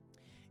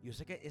Yo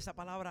sé que esa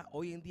palabra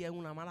hoy en día es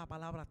una mala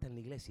palabra hasta en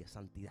la iglesia,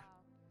 santidad.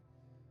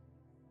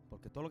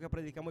 Porque todo lo que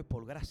predicamos es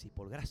por gracia,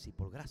 por gracia,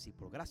 por gracia,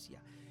 por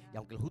gracia. Y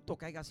aunque el justo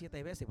caiga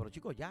 7 veces, pero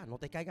chicos, ya, no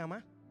te caiga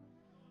más.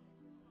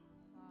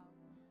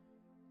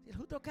 Si el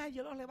justo cae,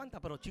 Dios los levanta.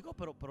 Pero chicos,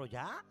 pero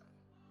ya.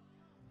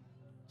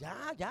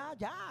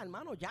 Ya,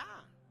 hermano,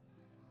 ya.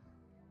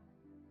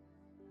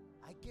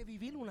 Hay que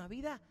vivir una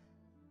vida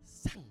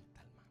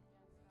santa, hermano.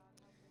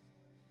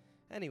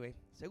 Anyway,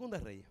 Segunda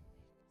de Reyes,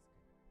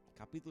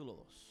 capítulo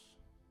 2,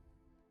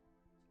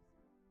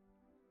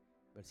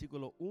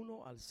 versículo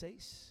 1 al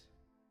 6.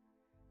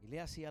 Y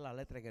lea así a la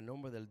letra en el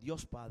nombre del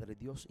Dios Padre,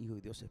 Dios Hijo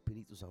y Dios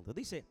Espíritu Santo.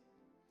 Dice: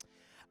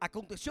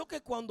 aconteció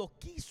que cuando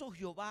quiso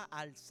Jehová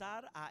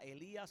alzar a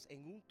Elías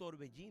en un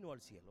torbellino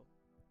al cielo,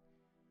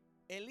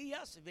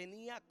 Elías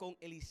venía con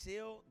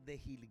Eliseo de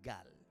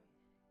Gilgal.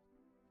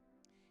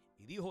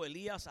 Y dijo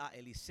Elías a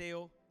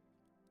Eliseo: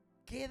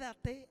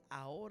 quédate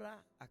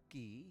ahora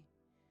aquí,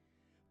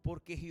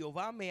 porque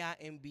Jehová me ha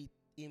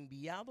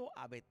enviado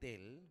a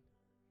Betel.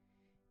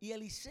 Y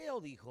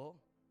Eliseo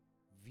dijo: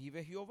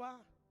 vive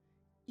Jehová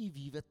y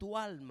vive tu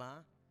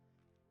alma,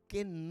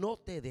 que no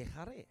te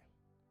dejaré.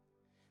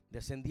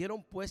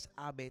 Descendieron pues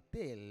a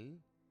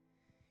Betel,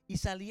 y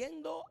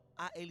saliendo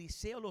a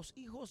Eliseo los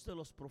hijos de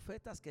los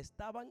profetas que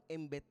estaban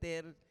en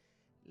Betel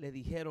le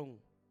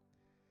dijeron: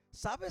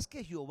 ¿sabes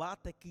que Jehová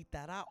te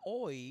quitará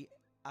hoy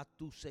a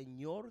tu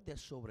señor de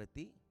sobre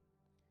ti?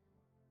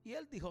 Y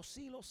él dijo: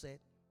 sí, lo sé.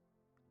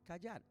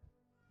 Callar.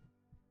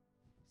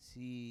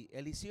 Si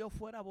Eliseo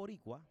fuera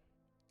boricua,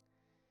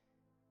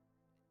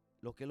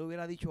 lo que él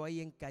hubiera dicho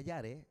ahí en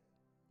callar es: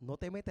 no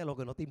te metes lo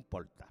que no te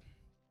importa.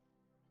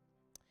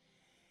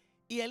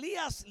 Y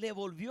Elías le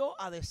volvió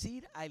a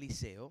decir a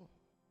Eliseo: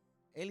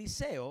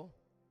 Eliseo,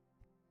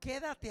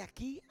 quédate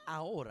aquí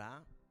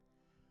ahora,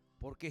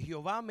 porque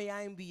Jehová me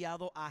ha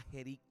enviado a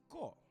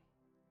Jericó.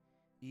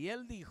 Y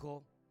él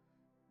dijo: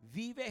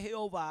 vive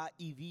Jehová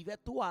y vive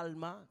tu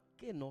alma,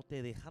 que no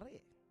te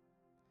dejaré.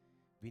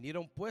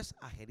 Vinieron pues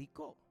a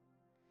Jericó.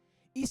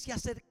 Y se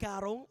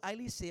acercaron a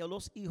Eliseo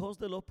los hijos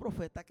de los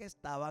profetas que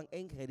estaban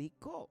en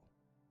Jericó.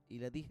 Y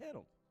le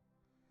dijeron: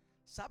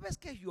 ¿sabes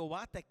que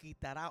Jehová te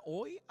quitará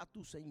hoy a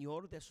tu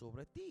señor de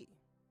sobre ti?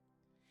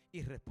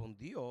 Y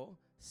respondió: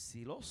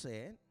 sí lo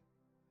sé.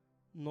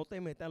 No te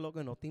metas en lo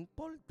que no te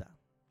importa.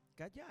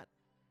 Callar.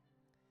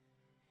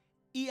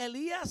 Y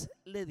Elías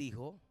le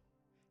dijo: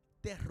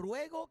 te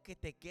ruego que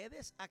te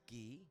quedes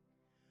aquí,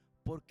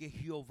 porque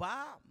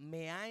Jehová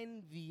me ha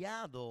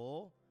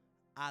enviado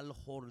al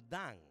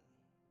Jordán.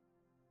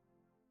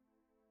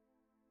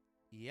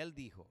 Y él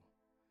dijo: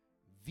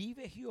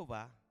 vive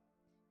Jehová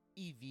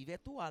y vive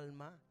tu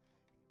alma,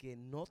 que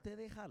no te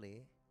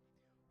dejaré.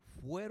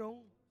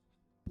 Fueron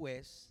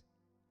pues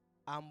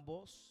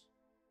ambos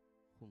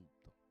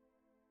juntos.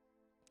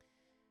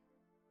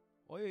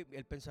 Hoy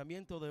el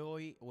pensamiento de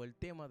hoy, o el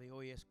tema de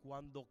hoy, es: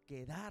 cuando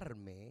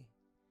quedarme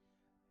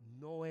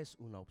no es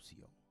una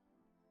opción.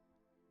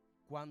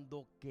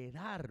 Cuando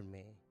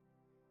quedarme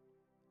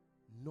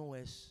no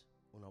es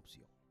una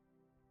opción.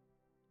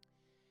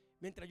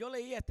 Mientras yo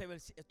leía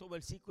estos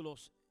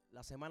versículos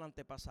la semana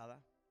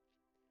antepasada,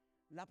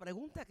 la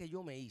pregunta que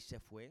yo me hice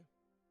fue: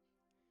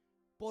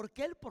 ¿por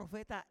qué el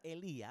profeta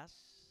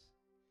Elías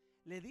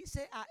le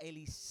dice a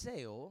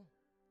Eliseo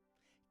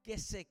que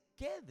se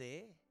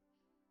quede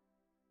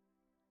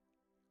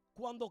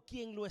cuando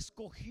quien lo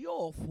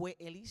escogió fue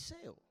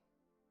Eliseo?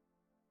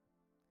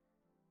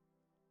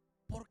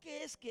 ¿Por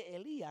qué es que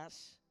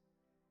Elías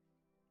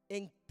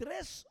en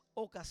 3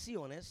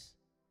 ocasiones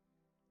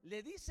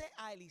le dice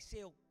a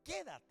Eliseo: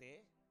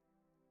 quédate,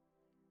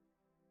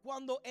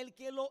 cuando el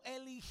que lo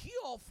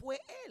eligió fue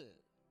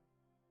él?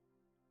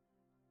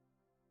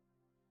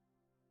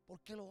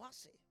 ¿Por qué lo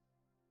hace?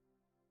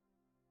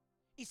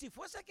 Y si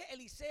fuese que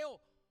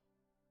Eliseo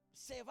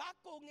se va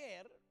con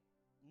él,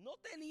 no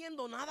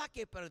teniendo nada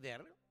que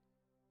perder,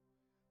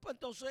 pues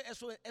entonces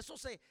eso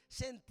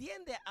se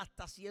entiende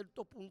hasta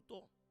cierto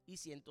punto y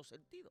cierto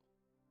sentido.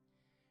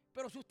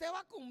 Pero si usted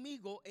va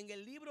conmigo en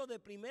el libro de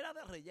Primera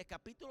de Reyes,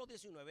 capítulo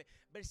 19,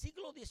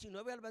 versículos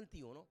 19 al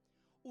 21,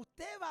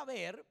 usted va a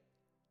ver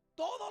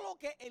todo lo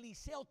que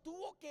Eliseo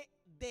tuvo que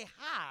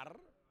dejar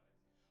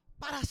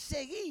para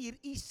seguir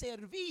y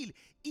servir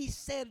y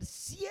ser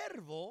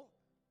siervo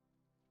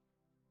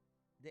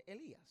de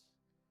Elías.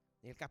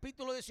 En el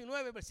capítulo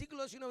 19,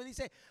 versículo 19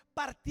 dice: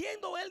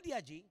 partiendo él de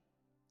allí,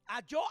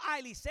 halló a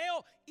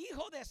Eliseo,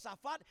 hijo de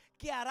Safat,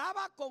 que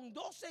araba con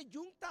 12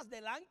 yuntas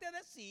delante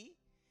de sí,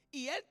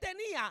 y él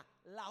tenía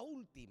la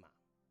última.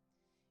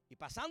 Y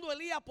pasando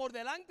Elías por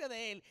delante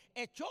de él,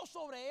 echó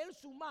sobre él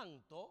su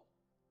manto,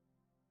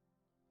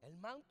 el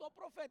manto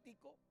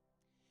profético.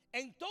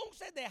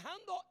 Entonces,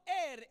 dejando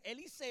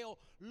Eliseo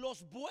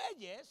los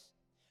bueyes,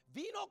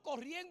 vino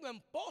corriendo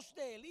en pos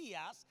de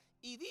Elías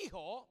y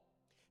dijo: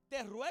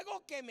 te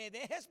ruego que me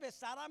dejes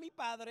besar a mi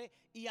padre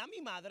y a mi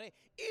madre,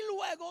 y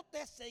luego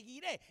te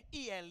seguiré.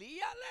 Y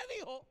Elías le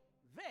dijo: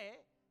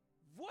 ve,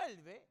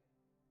 vuelve,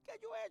 que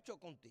yo he hecho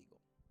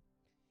contigo.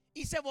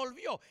 Y se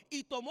volvió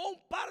y tomó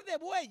un par de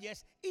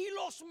bueyes y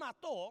los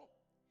mató.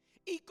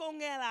 Y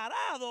con el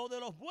arado de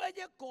los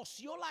bueyes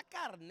coció la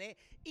carne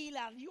y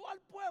la dio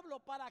al pueblo.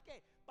 ¿Para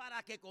qué?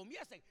 Para que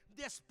comiesen.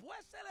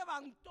 Después se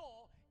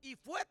levantó y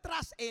fue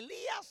tras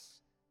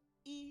Elías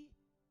y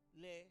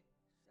le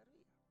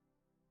servía.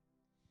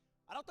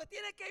 Ahora usted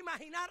tiene que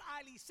imaginar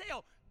a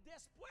Eliseo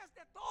después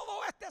de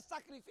todo este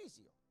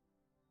sacrificio.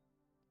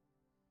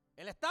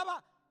 Él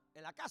estaba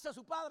en la casa de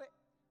su padre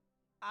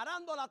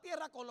arando la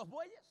tierra con los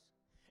bueyes.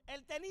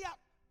 Él tenía,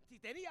 si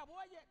tenía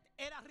bueyes,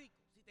 era rico.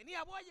 Si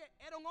tenía bueyes,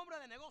 era un hombre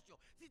de negocio.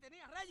 Si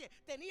tenía reyes,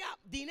 tenía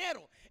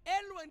dinero.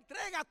 Él lo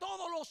entrega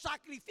todo, lo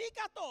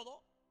sacrifica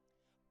todo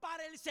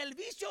para el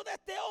servicio de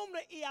este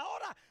hombre. Y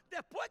ahora,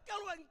 después que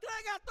lo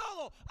entrega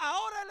todo,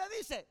 ahora él le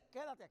dice,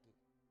 quédate aquí.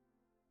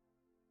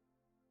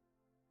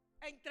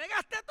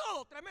 Entregaste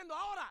todo, tremendo.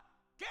 Ahora,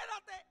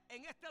 quédate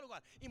en este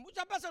lugar. Y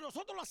muchas veces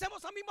nosotros lo hacemos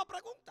esa misma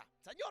pregunta.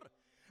 Señor,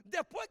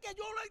 después que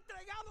yo lo he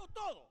entregado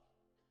todo.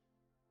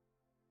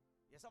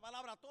 Y esa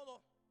palabra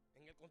todo,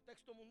 en el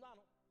contexto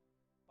mundano,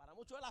 para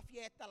muchos es la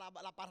fiesta,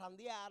 la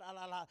parrandear,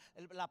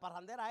 la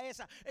parrandera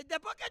esa.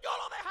 Después que yo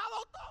lo he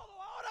dejado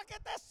todo, ahora que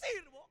te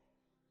sirvo.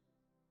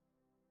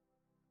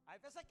 Hay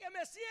veces que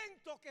me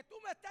siento que tú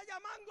me estás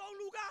llamando a un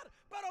lugar,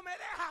 pero me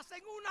dejas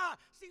en una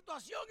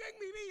situación en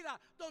mi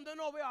vida donde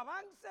no veo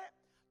avance,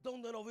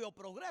 donde no veo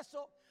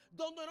progreso,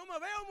 donde no me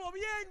veo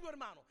moviendo,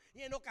 hermano.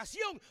 Y en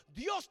ocasión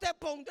Dios te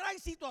pondrá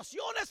en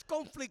situaciones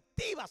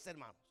conflictivas,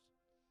 hermanos.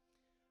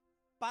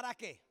 ¿Para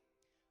qué?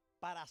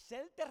 Para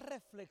hacerte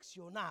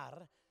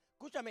reflexionar,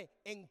 escúchame,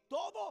 en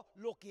todo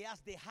lo que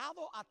has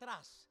dejado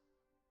atrás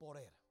por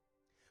Él.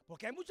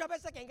 Porque hay muchas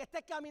veces que en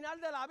este caminar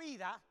de la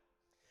vida,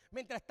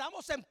 mientras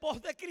estamos en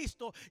pos de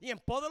Cristo y en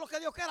pos de lo que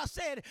Dios quiere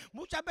hacer,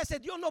 muchas veces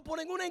Dios nos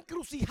pone en una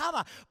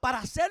encrucijada para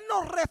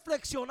hacernos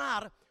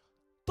reflexionar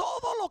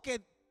todo lo que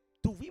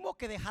tuvimos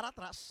que dejar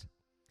atrás,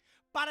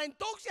 para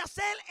entonces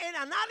hacer el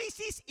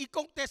análisis y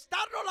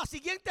contestarnos la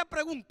siguiente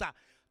pregunta.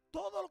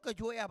 Todo lo que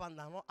yo he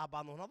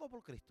abandonado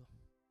por Cristo,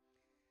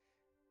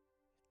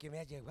 que me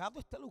ha llevado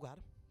a este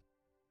lugar,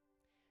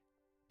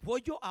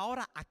 ¿voy yo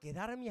ahora a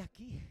quedarme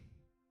aquí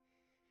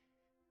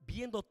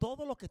viendo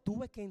todo lo que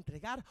tuve que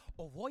entregar,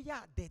 o voy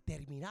a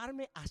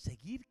determinarme a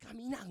seguir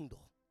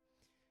caminando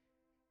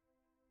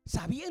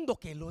sabiendo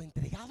que lo he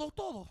entregado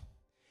todo?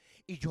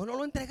 Y yo no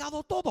lo he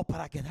entregado todo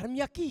para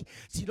quedarme aquí,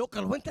 sino que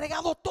lo he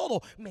entregado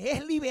todo. Me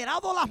he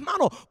liberado las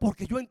manos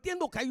porque yo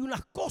entiendo que hay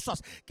unas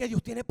cosas que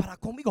Dios tiene para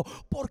conmigo.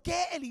 ¿Por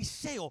qué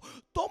Eliseo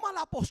toma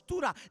la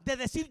postura de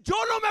decir yo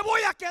no me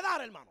voy a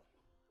quedar, hermano?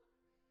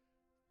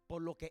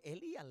 Por lo que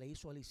Elías le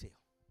hizo a Eliseo.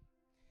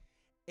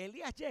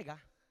 Elías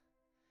llega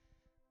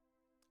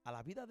a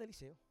la vida de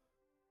Eliseo.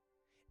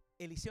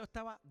 Eliseo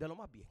estaba de lo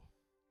más bien.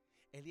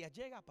 Elías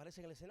llega,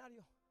 aparece en el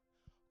escenario,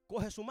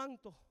 coge su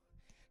manto,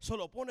 se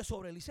lo pone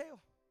sobre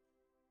Eliseo,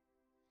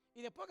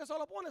 y después que se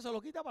lo pone, se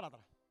lo quita para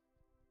atrás.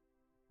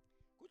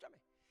 Escúchame,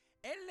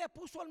 él le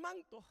puso el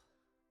manto,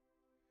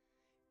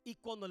 y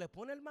cuando le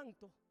pone el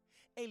manto,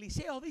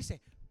 Eliseo dice: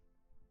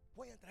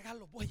 voy a entregar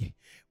los bueyes,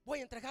 voy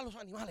a entregar los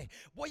animales,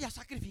 voy a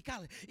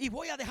sacrificar y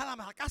voy a dejar a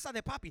la casa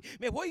de papi.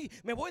 Me voy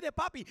de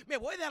papi, me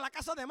voy de la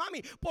casa de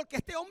mami, porque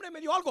este hombre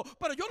me dio algo.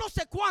 Pero yo no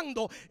sé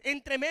cuándo,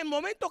 entre el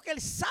momento que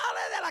él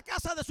sale de la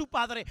casa de su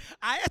padre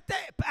a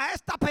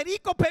esta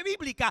perícope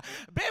bíblica,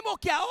 vemos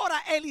que ahora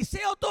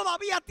Elías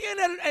todavía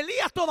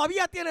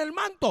tiene el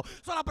manto.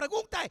 So, la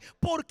pregunta es,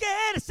 ¿por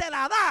qué él se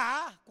la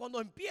da cuando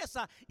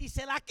empieza y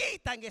se la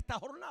quita en esta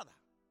jornada?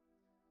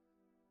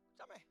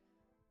 Escúchame.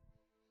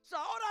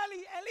 Ahora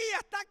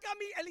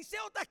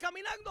Eliseo está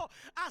caminando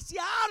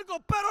hacia algo,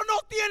 pero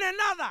no tiene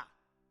nada.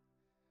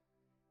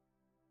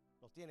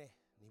 No tiene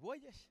ni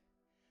bueyes,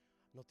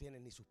 no tiene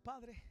ni sus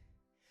padres,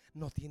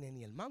 no tiene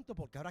ni el manto,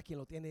 porque ahora quien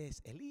lo tiene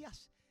es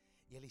Elías.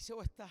 Y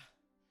Eliseo está: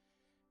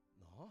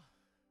 no,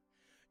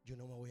 yo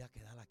no me voy a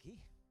quedar aquí.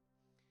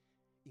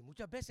 Y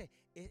muchas veces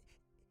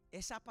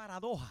esa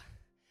paradoja,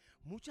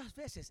 muchas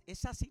veces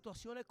esas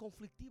situaciones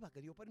conflictivas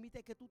que Dios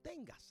permite que tú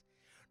tengas,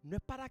 no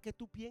es para que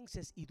tú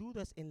pienses y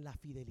dudes en la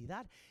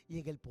fidelidad y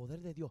en el poder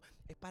de Dios.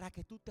 Es para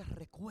que tú te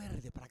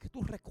recuerdes,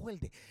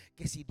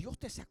 que si Dios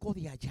te sacó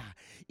de allá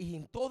y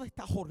en toda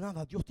esta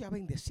jornada Dios te ha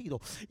bendecido,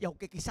 y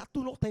aunque quizás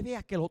tú no te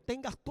veas que lo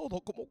tengas todo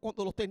como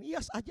cuando lo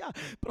tenías allá,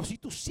 pero si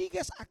tú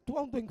sigues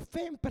actuando en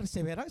fe, en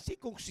perseverancia y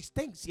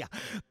consistencia,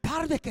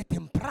 tarde que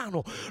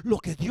temprano, lo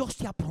que Dios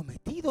te ha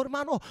prometido,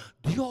 hermano,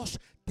 Dios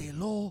te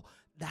lo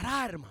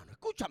dará, hermano.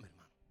 Escúchame,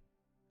 hermano.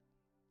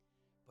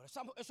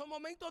 Pero esos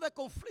momentos de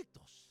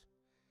conflictos,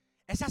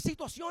 esas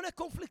situaciones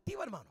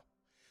conflictivas, hermano,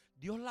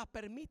 Dios las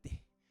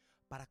permite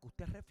para que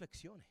usted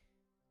reflexione,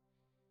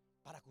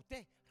 para que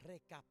usted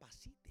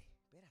recapacite.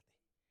 Espérate,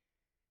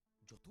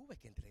 yo tuve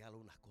que entregarle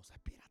unas cosas.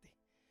 Espérate,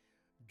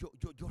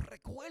 yo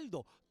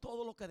recuerdo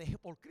todo lo que dejé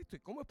por Cristo. ¿Y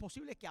cómo es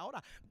posible que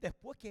ahora,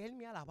 después que Él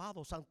me ha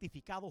lavado,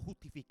 santificado,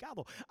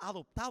 justificado,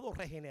 adoptado,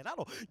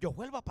 regenerado, yo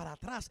vuelva para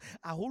atrás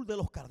a Ur de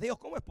los Caldeos?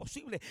 ¿Cómo es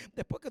posible?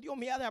 Después que Dios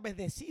me haya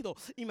bendecido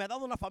y me ha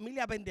dado una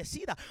familia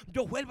bendecida,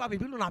 yo vuelva a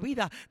vivir una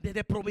vida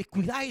de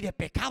promiscuidad y de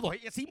pecado.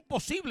 Es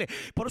imposible.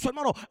 Por eso,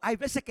 hermano, hay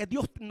veces que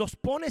Dios nos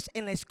pone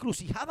en la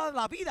encrucijada de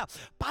la vida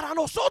para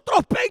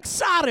nosotros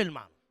pensar,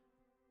 hermano.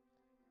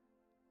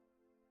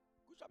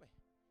 Escúchame.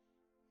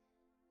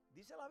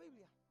 Dice la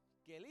Biblia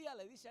que Elías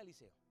le dice a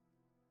Eliseo.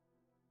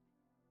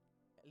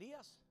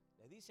 Elías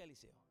le dice a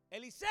Eliseo: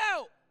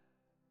 Eliseo,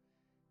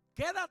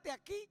 quédate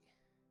aquí.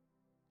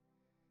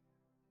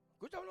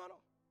 Escúchame,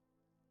 hermano.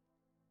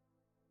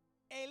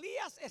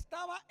 Elías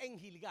estaba en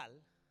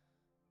Gilgal.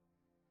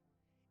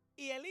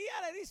 Y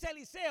Elías le dice a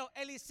Eliseo: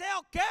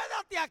 Eliseo,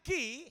 quédate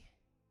aquí.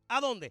 ¿A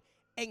dónde?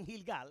 En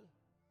Gilgal.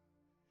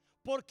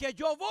 Porque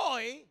yo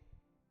voy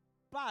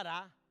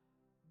para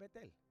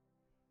Betel.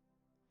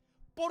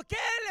 ¿Por qué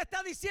él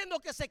está diciendo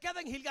que se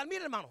quede en Gilgal?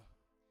 Mire, hermano,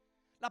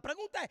 la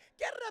pregunta es: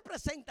 ¿qué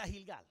representa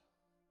Gilgal?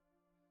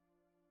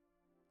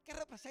 ¿Qué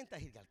representa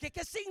Gilgal?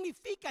 ¿Qué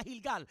significa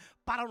Gilgal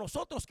para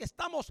nosotros que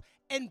estamos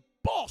en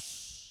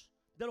pos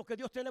de lo que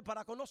Dios tiene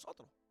para con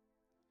nosotros?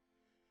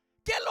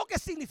 ¿Qué es lo que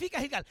significa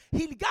Gilgal?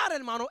 Gilgal,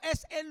 hermano,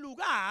 es el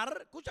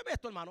lugar, escúchame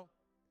esto, hermano,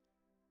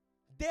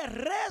 de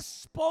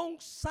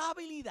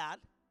responsabilidad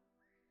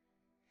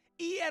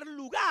y el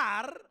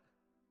lugar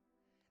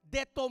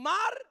de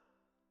tomar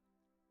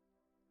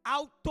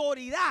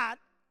autoridad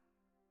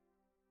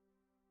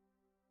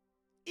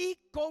y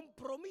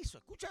compromiso.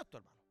 Escucha esto,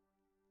 hermano.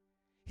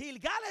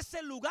 Gilgal es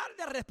el lugar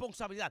de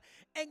responsabilidad.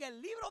 En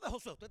el libro de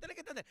Josué, usted tiene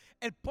que entender,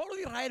 el pueblo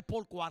de Israel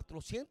por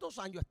 400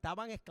 años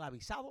estaban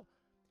esclavizados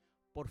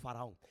por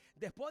Faraón.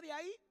 Después de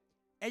ahí,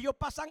 ellos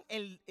pasan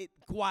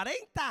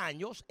 40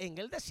 años en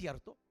el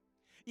desierto.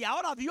 Y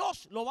ahora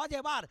Dios lo va a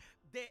llevar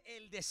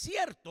del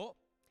desierto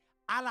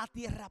a la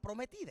tierra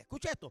prometida.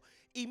 Escucha esto.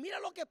 Y mira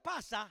lo que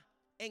pasa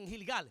en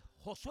Gilgal.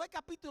 Josué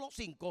capítulo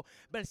 5,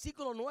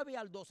 versículo 9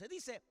 al 12.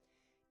 Dice: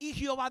 y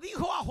Jehová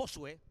dijo a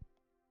Josué: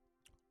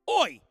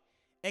 hoy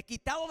he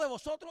quitado de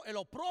vosotros el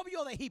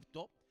oprobio de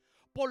Egipto,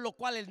 por lo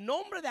cual el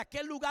nombre de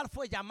aquel lugar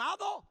fue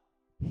llamado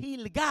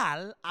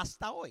Gilgal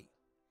hasta hoy.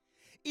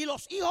 Y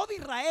los hijos de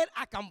Israel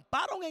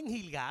acamparon en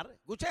Gilgal,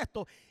 escucha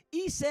esto,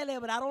 y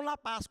celebraron la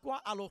Pascua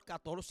a los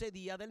 14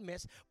 días del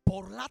mes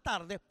por la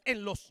tarde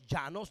en los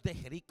llanos de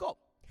Jericó.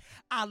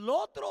 Al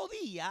otro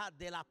día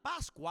de la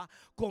Pascua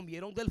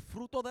comieron del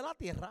fruto de la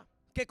tierra.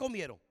 ¿Qué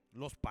comieron?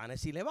 Los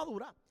panes y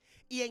levadura.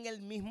 Y en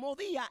el mismo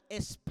día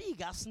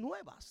espigas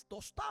nuevas,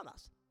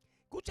 tostadas.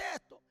 Escuche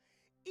esto.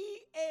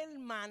 Y el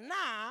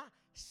maná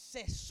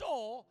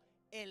cesó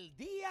el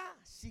día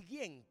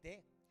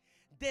siguiente,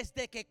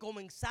 desde que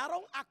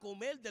comenzaron a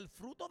comer del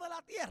fruto de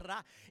la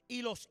tierra,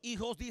 y los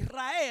hijos de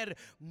Israel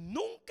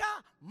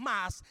nunca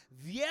más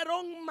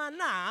vieron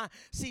maná,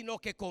 sino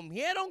que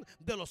comieron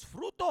de los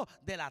frutos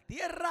de la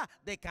tierra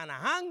de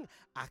Canaán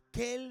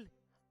aquel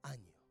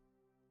año.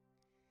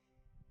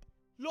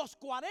 Los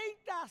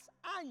 40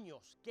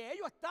 años que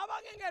ellos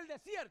estaban en el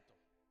desierto,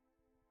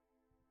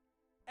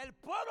 el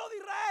pueblo de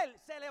Israel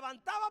se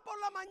levantaba por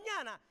la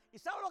mañana, y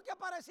 ¿sabe lo que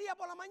aparecía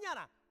por la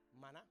mañana?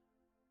 Maná.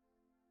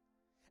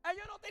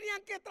 Ellos no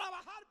tenían que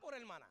trabajar por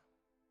el maná.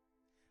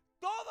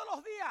 Todos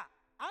los días,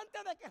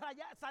 antes de que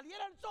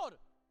saliera el sol,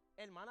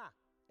 el maná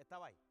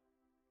estaba ahí.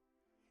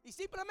 Y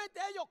simplemente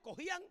ellos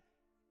cogían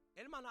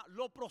el maná,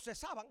 lo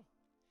procesaban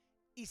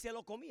y se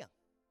lo comían.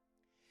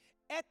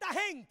 Esta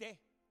gente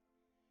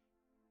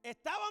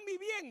estaban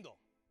viviendo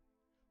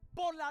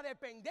por la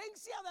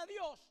dependencia de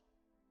Dios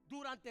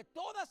durante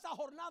toda esa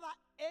jornada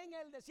en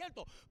el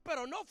desierto.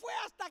 Pero no fue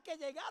hasta que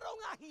llegaron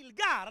a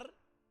Gilgal,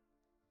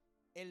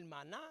 el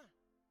maná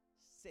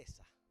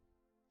cesa.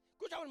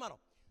 Escúchame, hermano,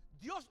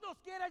 Dios nos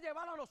quiere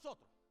llevar a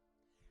nosotros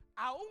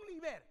a un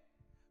nivel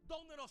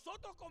donde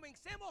nosotros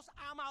comencemos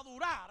a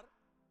madurar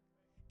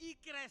y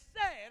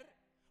crecer,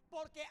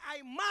 porque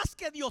hay más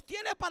que Dios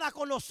tiene para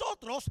con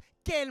nosotros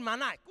que el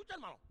maná. Escucha,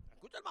 hermano,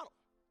 escucha, hermano.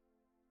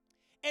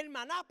 El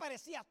maná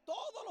aparecía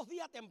todos los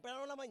días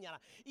temprano en la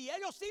mañana, y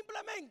ellos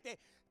simplemente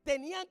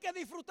tenían que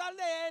disfrutar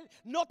de él.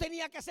 No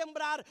tenían que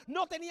sembrar,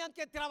 no tenían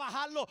que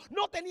trabajarlo,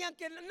 no tenían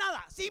que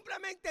nada,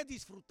 simplemente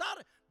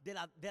disfrutar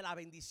de la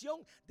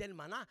bendición del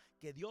maná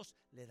que Dios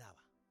le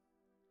daba.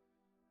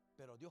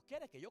 Pero Dios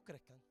quiere que ellos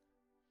crezcan,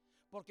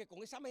 porque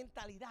con esa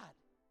mentalidad,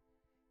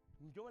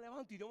 yo me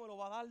levanto y Dios me lo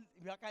va a dar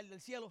y me va a caer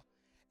del cielo,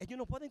 ellos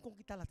no pueden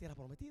conquistar la tierra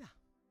prometida.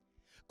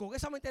 Con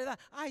esa mentalidad: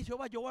 ay,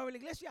 Jehová, yo voy a la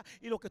iglesia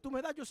y lo que tú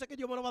me das, yo sé que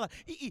Dios me lo va a dar.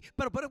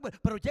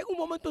 Pero llega un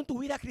momento en tu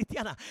vida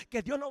cristiana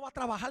que Dios no va a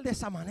trabajar de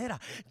esa manera.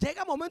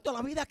 Llega un momento en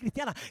la vida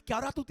cristiana que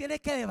ahora tú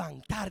tienes que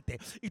levantarte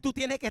y tú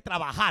tienes que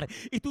trabajar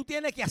y tú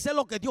tienes que hacer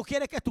lo que Dios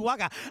quiere que tú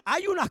hagas.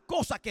 Hay unas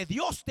cosas que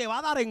Dios te va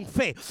a dar en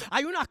fe.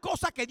 Hay unas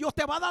cosas que Dios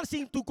te va a dar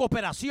sin tu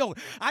cooperación.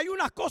 Hay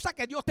unas cosas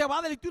que Dios te va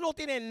a dar y tú no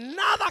tienes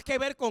nada que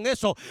ver con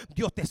eso.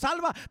 Dios te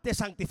salva, te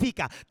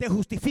santifica, te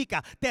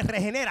justifica, te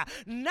regenera.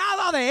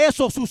 Nada de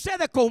eso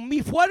sucede con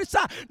mi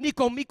fuerza ni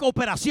con mi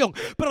cooperación.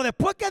 Pero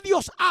después que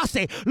Dios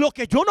hace lo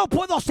que yo no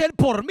puedo hacer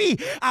por mí,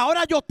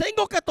 ahora yo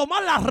tengo que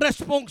tomar la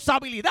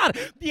responsabilidad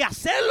de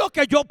hacer lo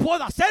que yo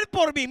puedo hacer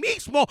por mí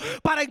mismo,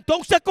 para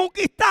entonces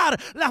conquistar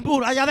las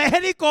murallas de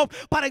Jericó,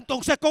 para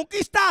entonces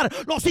conquistar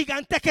los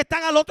gigantes que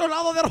están al otro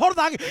lado del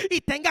Jordán,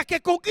 y tenga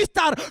que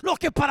conquistar lo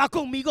que para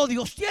conmigo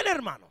Dios tiene,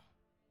 hermano.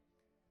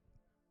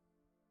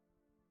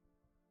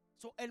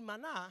 El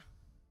maná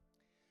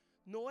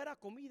no era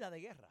comida de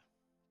guerra.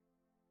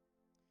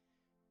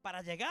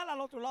 Para llegar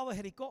al otro lado de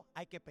Jericó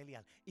hay que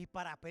pelear, y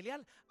para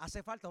pelear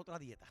hace falta otra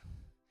dieta.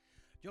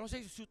 Yo no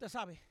sé si usted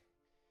sabe,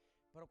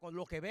 pero con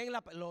lo que ven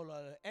la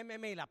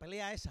MMA, la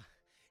pelea esa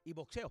y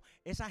boxeo,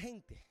 esa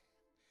gente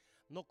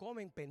no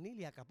comen pernil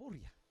y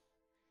acapurria.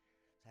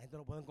 Esa gente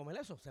no puede comer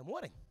eso, se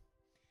mueren.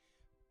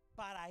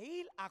 Para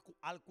ir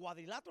al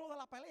cuadrilátero de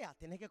la pelea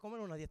tienes que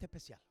comer una dieta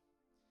especial.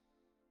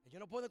 Ellos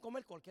no pueden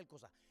comer cualquier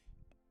cosa.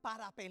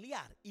 Para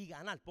pelear y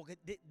ganar, porque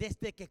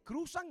desde que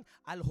cruzan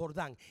al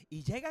Jordán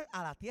y llegan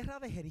a la tierra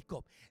de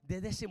Jericó,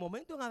 desde ese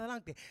momento en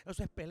adelante,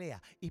 eso es pelea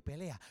y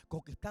pelea,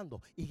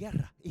 conquistando y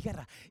guerra y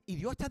guerra. Y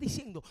Dios está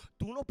diciendo,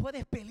 tú no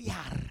puedes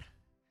pelear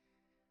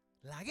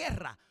la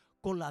guerra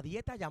con la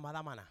dieta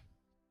llamada maná.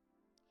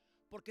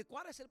 Porque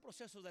 ¿cuál es el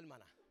proceso del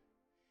maná?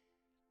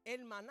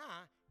 El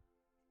maná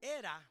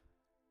era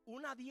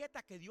una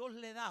dieta que Dios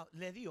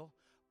le dio,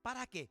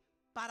 ¿para qué?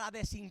 Para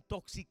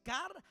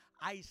desintoxicar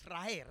a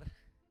Israel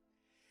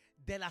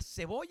de las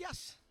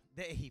cebollas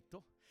de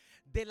Egipto,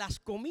 de las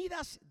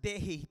comidas de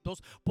Egipto,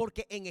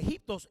 porque en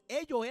Egipto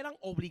ellos eran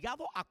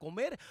obligados a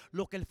comer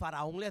lo que el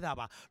faraón le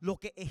daba, lo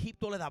que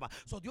Egipto le daba.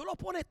 Dios lo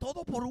pone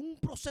todo por un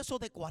proceso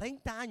de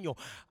 40 años,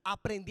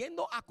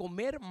 aprendiendo a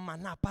comer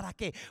maná. ¿Para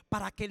qué?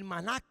 Para que el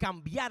maná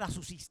cambiara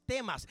sus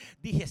sistemas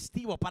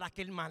digestivos, para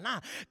que el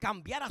maná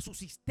cambiara su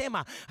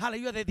sistema,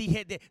 aleluya, de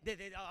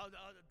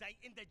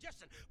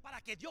indigestion,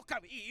 para que Dios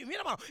cambie. Y mira,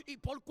 hermano, y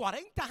por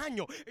 40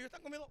 años ellos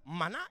están comiendo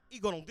maná y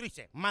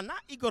golondrices,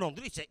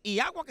 y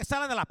agua que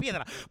sale de la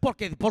piedra.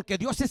 Porque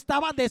Dios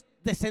estaba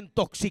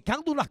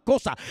desintoxicando unas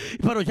cosas.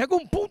 Pero llega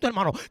un punto,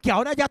 hermano, que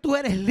ahora ya tú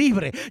eres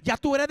libre, ya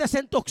tú eres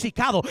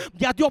desintoxicado,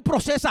 ya Dios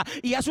procesa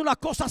y hace unas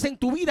cosas en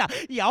tu vida.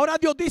 Y ahora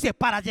Dios dice,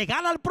 para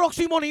llegar al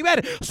próximo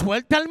nivel,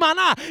 suelta el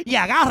maná y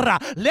agarra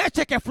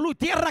leche que fluye,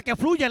 tierra que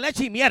fluye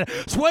leche y miel.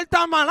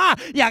 Suelta el maná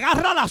y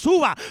agarra las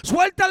uvas.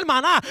 Suelta el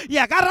maná y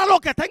agarra lo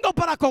que tengo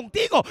para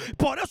contigo.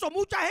 Por eso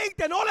mucha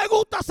gente no le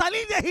gusta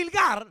salir de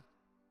Gilgal,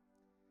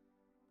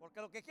 porque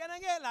lo que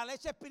quieren es la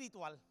leche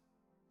espiritual.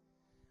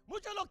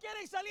 Muchos no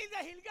quieren salir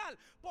de Gilgal,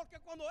 porque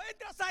cuando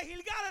entras a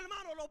Gilgal,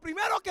 hermano, lo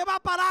primero que va a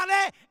parar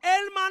es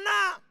el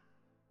maná.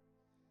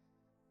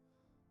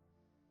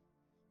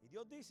 Y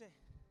Dios dice,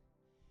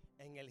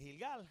 en el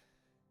Gilgal,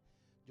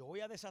 yo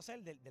voy a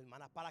deshacer del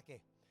maná. ¿Para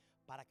qué?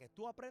 Para que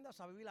tú aprendas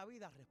a vivir la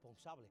vida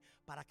responsable,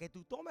 para que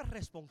tú tomes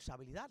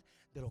responsabilidad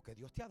de lo que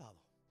Dios te ha dado.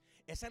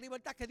 Esa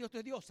libertad que Dios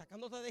te dio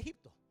sacándote de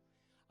Egipto.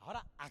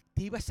 Ahora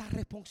activa esa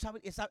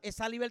responsabilidad,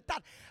 esa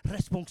libertad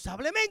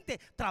responsablemente,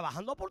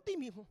 trabajando por ti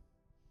mismo.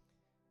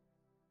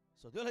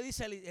 Dios le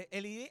dice,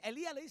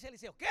 Elías le dice a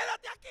Eliseo,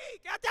 quédate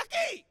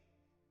aquí.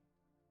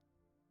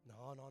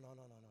 No.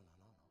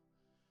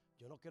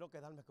 Yo no quiero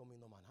quedarme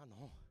comiendo maná,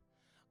 no.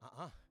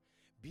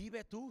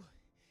 Vive tú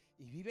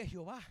y vive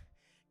Jehová,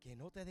 que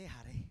no te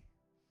dejaré.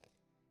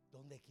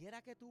 Donde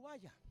quiera que tú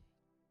vayas,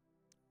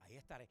 ahí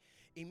estaré.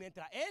 Y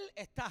mientras él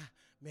está,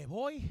 ¿me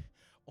voy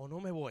o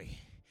no me voy?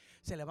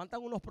 Se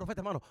levantan unos profetas,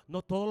 hermano.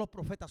 No todos los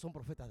profetas son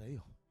profetas de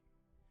Dios.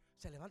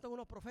 Se levantan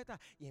unos profetas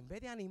y en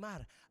vez de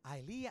animar a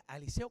Elías, a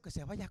Eliseo que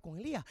se vaya con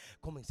Elías,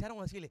 comenzaron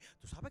a decirle,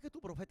 tú sabes que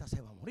tu profeta se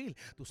va a morir,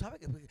 tú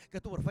sabes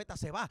que tu profeta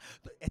se va.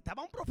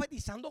 Estaban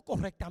profetizando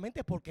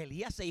correctamente porque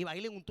Elías se iba a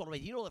ir en un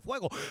torbellino de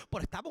fuego,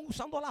 pero estaban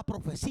usando la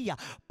profecía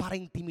para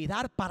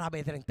intimidar, para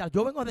amedrentar.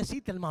 Yo vengo a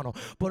decirte, hermano,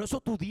 por eso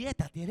tu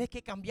dieta tiene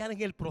que cambiar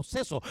en el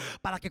proceso,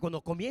 para que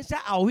cuando comiences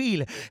a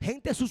oír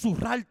gente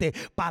susurrarte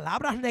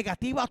palabras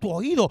negativas a tu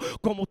oído,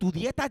 como tu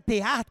dieta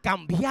te ha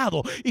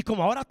cambiado y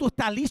como ahora tú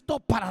estás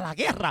listo para la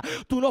guerra,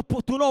 tú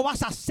no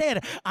vas a ser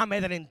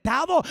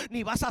amedrentado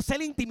ni vas a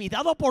ser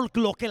intimidado por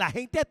lo que la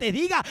gente te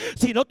diga,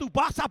 sino tú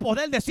vas a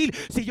poder decir,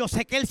 si yo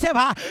sé que él se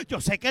va,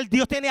 yo sé que el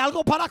Dios tiene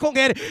algo para con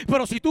él,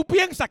 pero si tú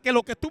piensas que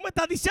lo que tú me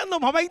estás diciendo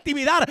me va a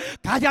intimidar,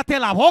 cállate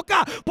la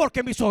boca,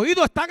 porque mis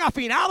oídos están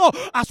afinados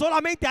a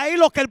solamente ahí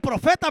lo que el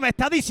profeta me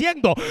está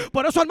diciendo.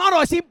 Por eso,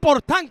 hermano, es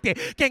importante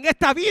que en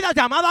esta vida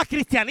llamada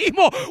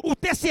cristianismo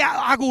usted se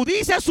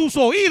agudice sus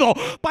oídos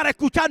para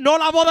escuchar no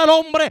la voz del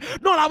hombre,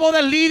 no la voz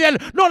del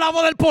líder, no la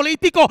voz del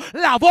político,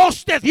 la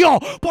voz de Dios.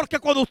 Porque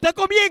cuando usted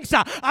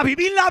comienza a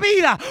vivir la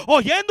vida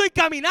oyendo y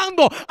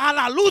caminando a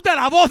la luz de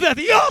la voz de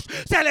Dios,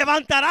 se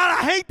levantará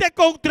la gente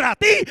contra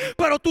ti,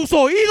 pero tus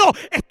oídos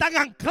están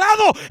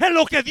anclados en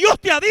lo que Dios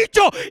te ha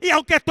dicho, y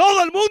aunque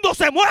todo el mundo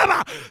se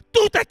mueva,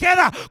 tú te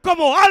quedas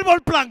como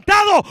árbol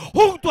plantado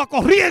junto a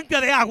corriente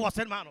de aguas,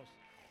 hermanos.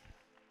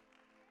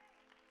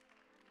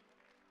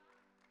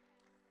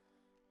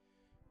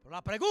 Pero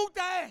la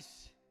pregunta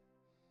es,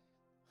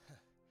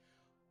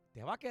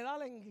 ¿te va a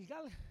quedar en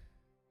Gilgal?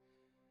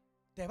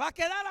 te vas a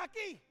quedar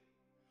aquí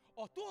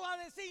o tú vas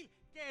a decir,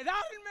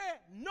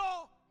 quedarme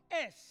no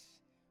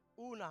es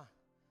una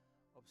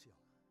opción.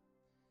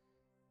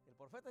 El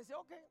profeta dice,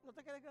 ok, no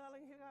te quieres quedar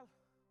en Gilgal.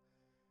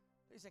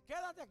 Dice,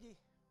 quédate aquí.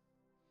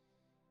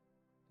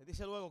 Le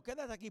dice luego,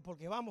 quédate aquí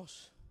porque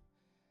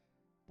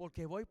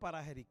voy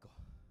para Jericó.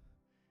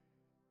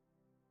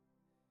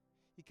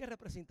 ¿Y qué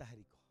representa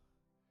Jericó?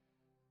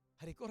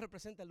 Jericó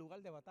representa el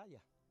lugar de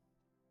batalla.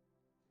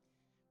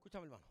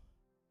 Escúchame, hermano.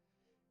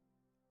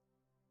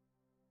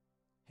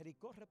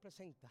 Jericó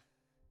representa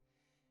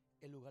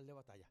el lugar de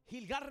batalla.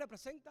 Gilgal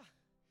representa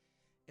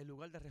el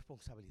lugar de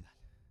responsabilidad.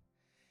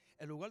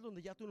 El lugar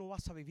donde ya tú no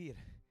vas a vivir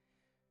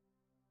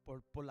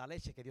por la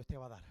leche que Dios te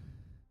va a dar,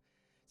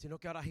 sino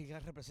que ahora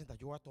Gilgal representa,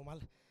 yo voy a tomar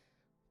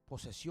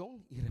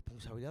posesión y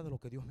responsabilidad de lo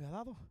que Dios me ha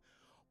dado,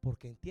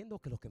 porque entiendo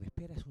que lo que me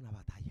espera es una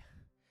batalla.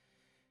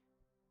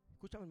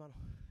 Escúchame, hermano.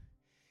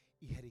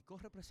 Y Jericó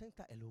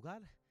representa el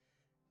lugar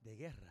de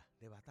guerra,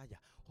 de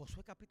batalla.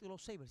 Josué capítulo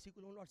 6,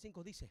 versículo 1 al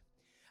 5 dice,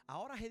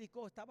 ahora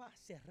Jericó estaba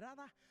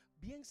cerrada,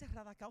 bien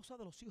cerrada a causa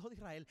de los hijos de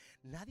Israel.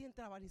 Nadie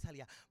entraba ni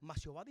salía.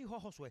 Mas Jehová dijo a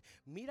Josué,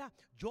 mira,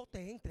 yo te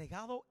he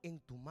entregado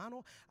en tu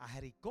mano a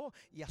Jericó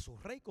y a su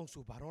rey con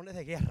sus varones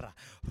de guerra.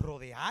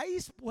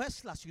 Rodeáis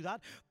pues la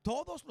ciudad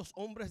todos los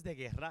hombres de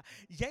guerra,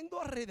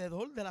 yendo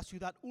alrededor de la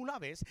ciudad una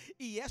vez,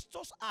 y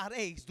estos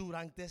haréis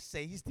durante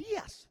 6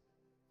 días.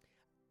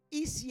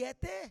 Y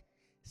 7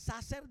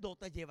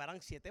 sacerdotes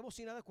llevarán 7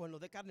 bocinas de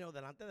cuernos de carnero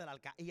delante del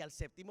arca, y al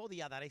 7º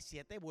día daréis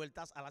 7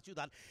 vueltas a la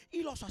ciudad,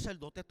 y los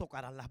sacerdotes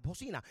tocarán las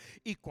bocinas.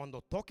 Y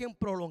cuando toquen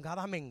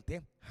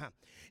prolongadamente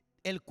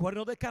el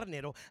cuerno de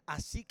carnero,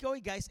 así que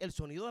oigáis el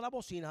sonido de la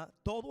bocina,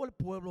 todo el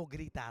pueblo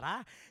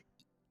gritará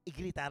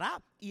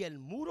y el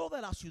muro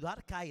de la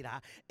ciudad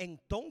caerá.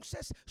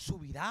 Entonces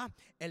subirá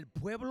el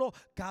pueblo,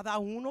 cada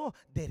uno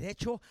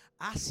derecho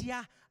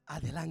hacia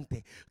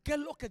adelante. ¿Qué es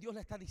lo que Dios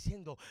le está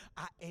diciendo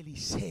a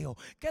Eliseo?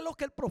 ¿Qué es lo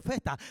que el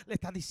profeta le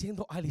está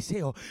diciendo a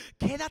Eliseo?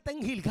 Quédate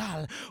en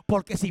Gilgal,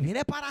 porque si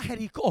vienes para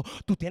Jericó,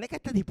 tú tienes que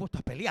estar dispuesto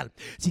a pelear.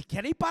 Si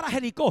quieres ir para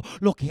Jericó,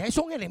 lo que hay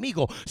son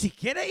enemigos. Si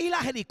quieres ir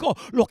a Jericó,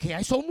 lo que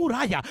hay son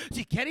murallas.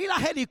 Si quieres ir a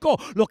Jericó,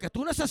 lo que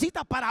tú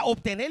necesitas para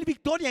obtener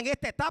victoria en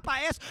esta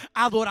etapa es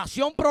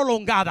adoración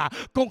prolongada,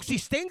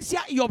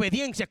 consistencia y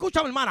obediencia.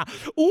 Escúchame, hermana,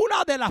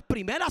 una de las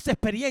primeras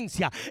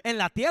experiencias en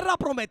la tierra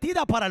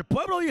prometida para el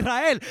pueblo de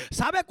Israel,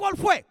 ¿sabe cuál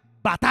fue?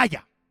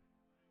 Batalla.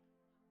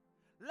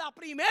 La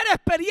primera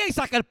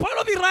experiencia que el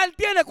pueblo de Israel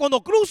tiene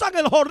cuando cruzan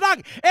el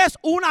Jordán es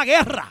una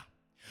guerra.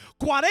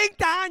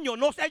 40 años,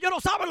 no sé, ellos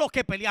no saben los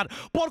que pelear.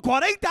 Por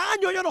 40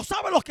 años ellos no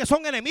saben los que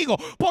son enemigos.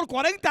 Por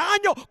 40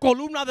 años,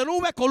 columna de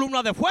nube,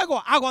 columna de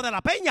fuego, agua de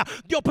la peña,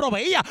 Dios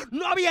proveía,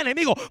 no había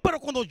enemigos. Pero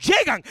cuando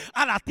llegan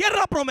a la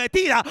tierra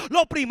prometida,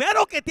 lo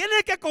primero que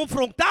tienen que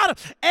confrontar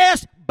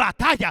es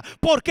batalla.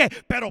 ¿Por qué?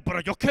 Pero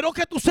yo quiero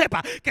que tú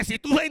sepas que si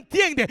tú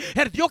entiendes,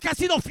 el Dios que ha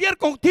sido fiel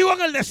contigo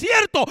en el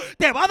desierto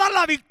te va a dar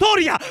la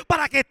victoria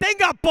para que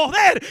tengas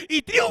poder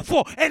y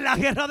triunfo en la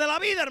guerra de la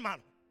vida,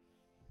 hermano.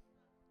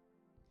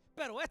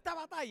 Pero esta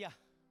batalla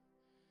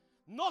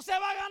no se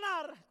va a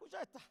ganar.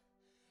 Escucha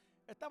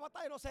esta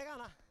batalla no se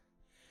gana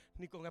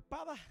ni con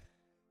espada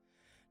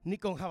ni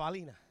con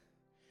jabalina.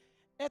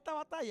 Esta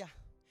batalla,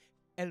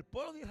 el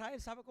pueblo de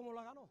Israel, ¿sabe cómo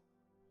la ganó?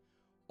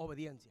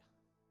 Obediencia.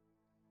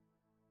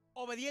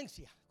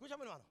 Obediencia.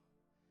 Escúchame, hermano.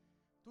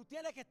 Tú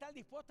tienes que estar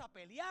dispuesto a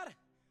pelear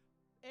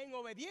en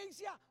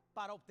obediencia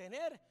para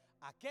obtener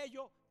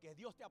aquello que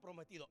Dios te ha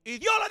prometido. Y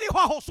Dios le dijo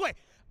a Josué,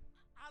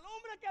 al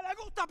hombre que le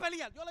gusta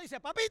pelear, Dios le dice,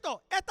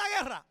 papito, esta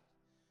guerra,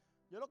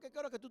 yo lo que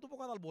quiero es que tú te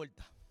pongas a dar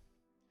vuelta.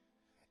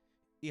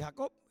 Y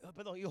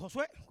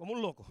Josué, como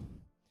un loco,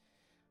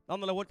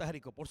 dándole vuelta a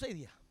Jericó por 6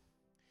 días.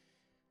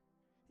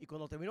 Y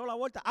cuando terminó la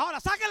vuelta,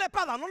 ahora saque la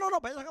espada. No,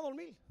 váyanse a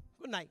dormir.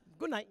 Good night,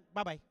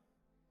 bye bye.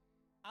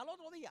 Al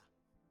otro día,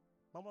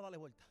 vamos a darle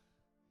vuelta.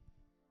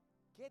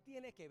 ¿Qué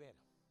tiene que ver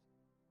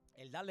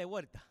el darle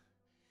vuelta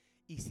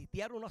y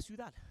sitiar una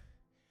ciudad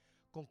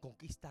con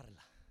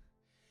conquistarla?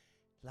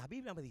 La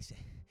Biblia me dice,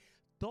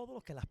 todo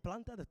lo que las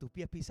plantas de tus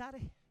pies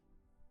pisares,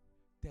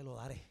 te lo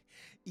daré.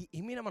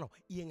 Y mira, hermano,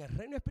 y en el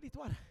reino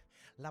espiritual,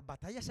 las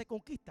batallas se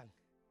conquistan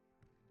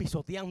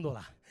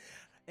pisoteándolas.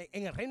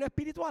 En el reino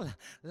espiritual,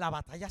 las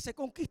batallas se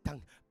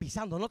conquistan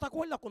pisando. ¿No te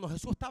acuerdas cuando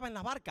Jesús estaba en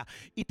la barca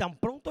y tan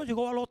pronto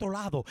llegó al otro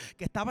lado,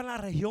 que estaba en la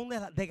región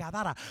de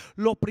Gadara?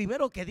 Lo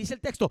primero que dice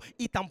el texto,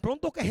 y tan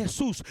pronto que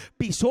Jesús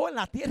pisó en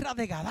la tierra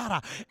de Gadara,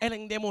 el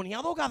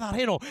endemoniado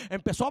gadareno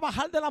empezó a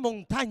bajar de la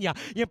montaña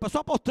y empezó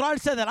a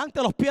postrarse delante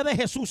de los pies de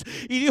Jesús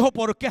y dijo,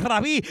 ¿por qué,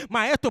 rabí,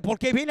 maestro? ¿Por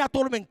qué viene a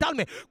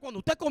atormentarme? Cuando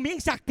usted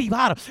comienza a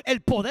activar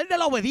el poder de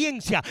la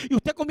obediencia y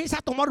usted comienza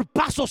a tomar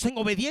pasos en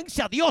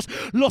obediencia a Dios,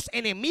 los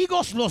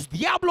enemigos, los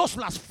diablos,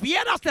 las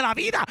fieras de la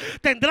vida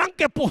tendrán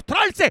que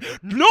postrarse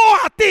no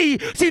a ti,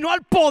 sino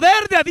al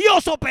poder de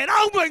Dios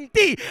operando en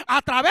ti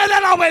a través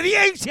de la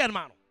obediencia,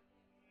 hermano.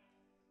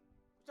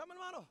 Escúchame,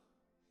 hermano.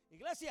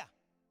 Iglesia,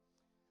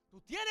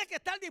 tú tienes que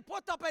estar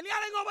dispuesto a pelear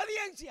en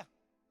obediencia.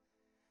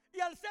 Y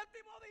al 7º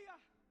día,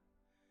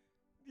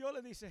 Dios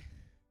le dice,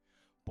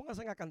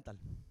 pónganse a cantar.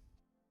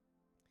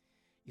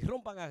 y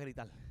rompan a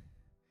gritar.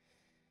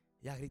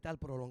 Y a gritar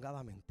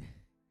prolongadamente.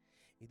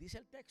 Y dice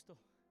el texto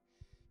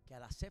que a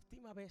la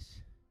séptima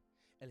vez,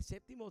 el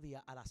séptimo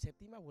día, a la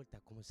séptima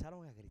vuelta,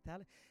 comenzaron a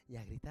gritar y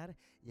a gritar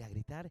y a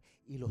gritar,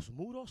 y los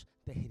muros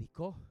de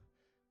Jericó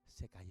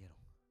se cayeron.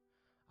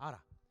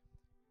 Ahora,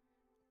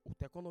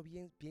 usted cuando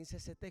piensa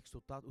ese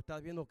texto, está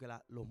viendo que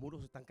los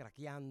muros se están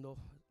craqueando.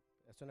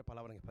 Eso no es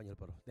palabra en español,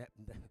 pero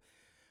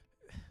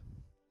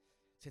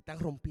se están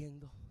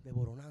rompiendo,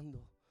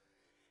 desboronando.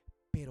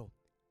 Pero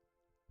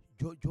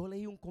yo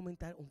leí un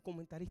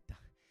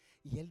comentarista,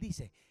 y él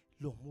dice,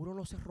 los muros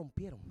no se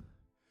rompieron,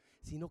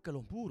 sino que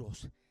los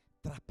muros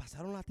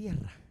traspasaron la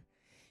tierra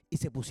y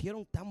se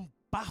pusieron tan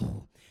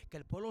bajo que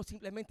el pueblo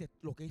simplemente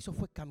lo que hizo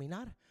fue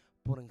caminar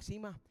por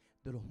encima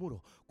de los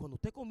muros. Cuando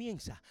usted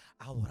comienza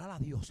a adorar a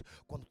Dios,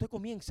 cuando usted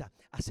comienza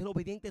a ser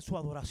obediente en su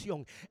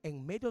adoración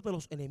en medio de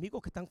los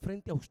enemigos que están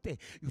frente a usted,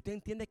 y usted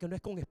entiende que no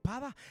es con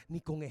espada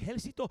ni con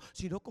ejército,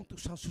 sino con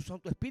su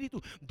Santo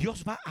Espíritu,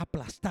 Dios va a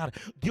aplastar,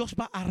 Dios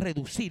va a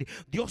reducir,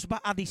 Dios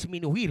va a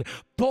disminuir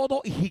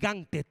todo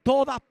gigante,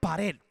 toda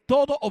pared,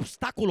 todo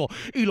obstáculo,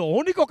 y lo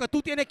único que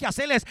tú tienes que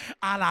hacer es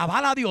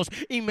alabar a Dios.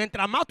 Y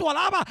mientras más tú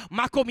alabas,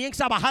 más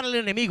comienza a bajar el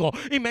enemigo,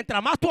 y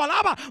mientras más tú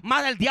alabas,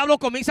 más el diablo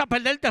comienza a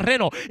perder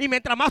terreno, y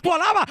mientras más tú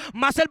alabas,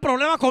 más el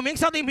problema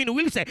comienza a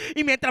disminuirse,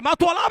 y mientras más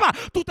tú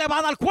alabas, tú te vas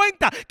a dar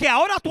cuenta que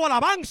ahora tu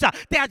alabanza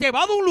te ha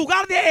llevado a un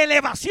lugar de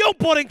elevación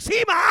por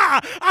encima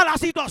a la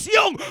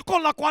situación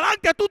con la cual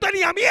antes tú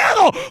tenías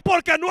miedo,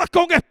 porque no es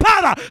con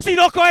espada,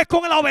 sino que es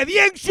con la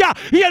obediencia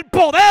y el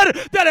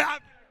poder de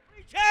la...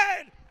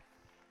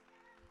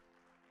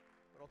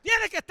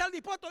 Tiene que estar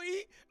dispuesto.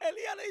 Y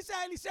Elías le dice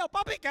a Eliseo,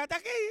 papi, quédate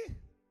aquí.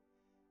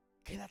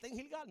 Quédate en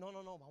Gilgal. No,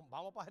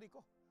 vamos para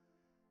Jericó.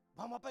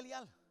 Vamos a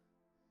pelear.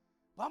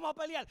 Vamos a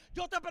pelear.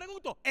 Yo te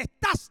pregunto,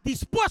 ¿estás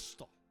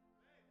dispuesto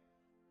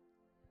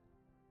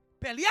a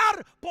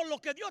pelear por lo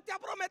que Dios te ha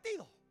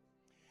prometido?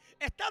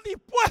 ¿Estás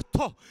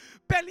dispuesto a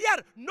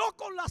pelear no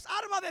con las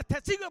armas de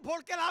este siglo?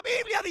 Porque la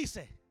Biblia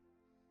dice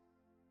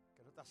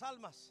que nuestras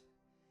almas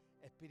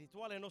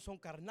espirituales no son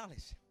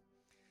carnales,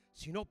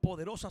 sino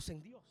poderosas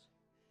en Dios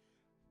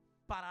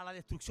para la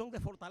destrucción de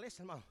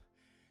fortaleza, hermano.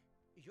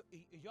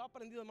 Y yo he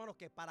aprendido, hermano,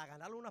 que para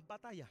ganar unas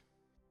batallas,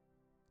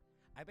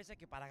 hay veces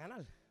que para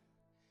ganar,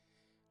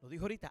 lo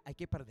dijo ahorita, hay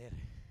que perder.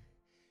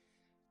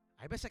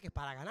 Hay veces que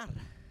para ganar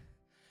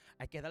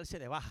hay que darse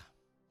de baja.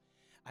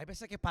 Hay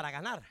veces que para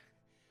ganar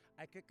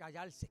hay que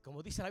callarse,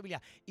 como dice la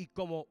Biblia, y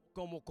como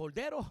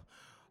cordero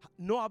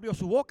no abrió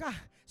su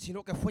boca,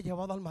 sino que fue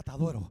llevado al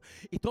matadero.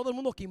 Y todo el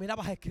mundo que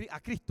miraba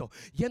a Cristo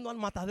yendo al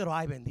matadero,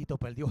 ay, bendito,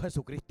 perdió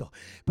Jesucristo.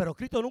 Pero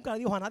Cristo nunca le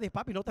dijo a nadie,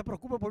 papi, no te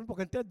preocupes por mí,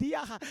 porque en 3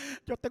 días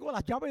yo tengo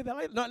las llaves de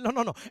la...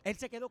 No. Él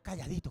se quedó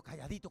calladito.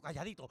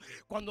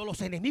 Cuando los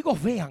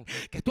enemigos vean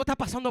que tú estás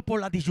pasando por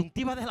la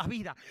disyuntiva de la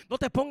vida, no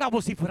te pongas a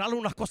vociferar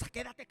unas cosas,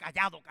 quédate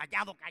callado.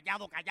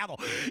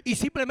 Y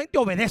simplemente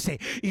obedece.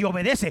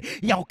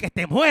 Y aunque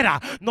te muera,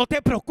 no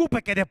te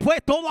preocupes, que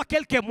después todo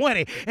aquel que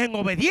muere en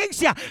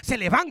obediencia se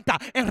levanta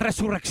en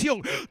resurrección.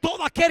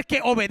 Todo aquel que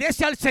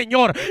obedece al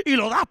Señor y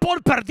lo da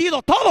por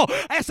perdido todo,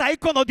 es ahí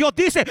cuando Dios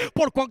dice,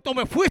 por cuanto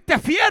me fuiste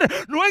fiel,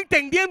 no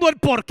entendiendo el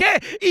por qué,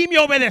 y me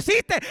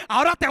obedeciste,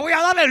 ahora te voy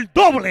a dar el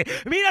doble.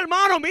 Mira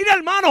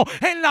hermano,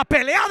 en la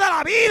pelea de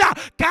la vida,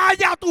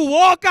 calla tu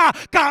boca,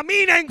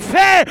 camina en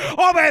fe,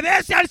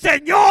 obedece al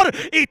Señor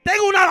y ten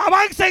una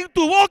alabanza en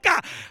tu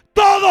boca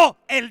todo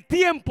el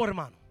tiempo,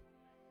 hermano.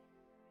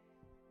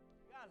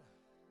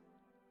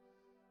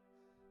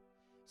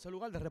 Es el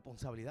lugar de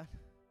responsabilidad.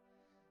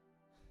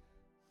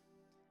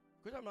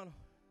 Escucha, hermano.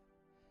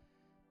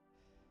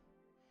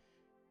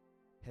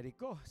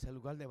 Jericó es el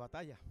lugar de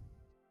batalla.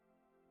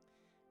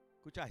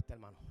 Escucha esto,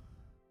 hermano.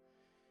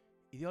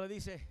 Y Dios le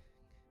dice,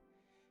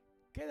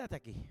 quédate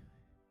aquí,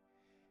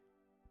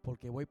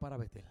 porque voy para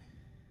Betel.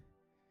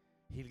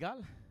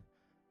 Gilgal,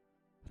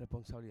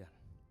 responsabilidad.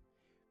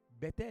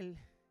 Betel,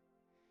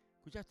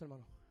 escucha esto,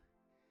 hermano.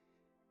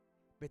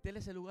 Betel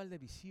es el lugar de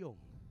visión.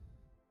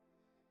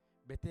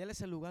 Betel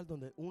es el lugar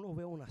donde uno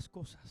ve unas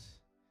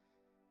cosas.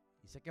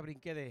 Y sé que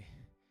brinqué de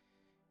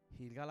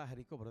Gilgal a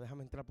Jericó, pero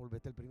déjame entrar por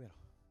Betel primero.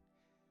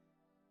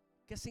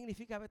 ¿Qué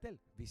significa Betel?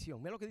 Visión.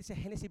 Mira lo que dice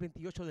Génesis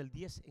 28 del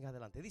 10 en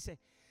adelante. Dice,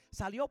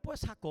 salió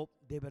pues Jacob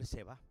de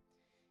Beerseba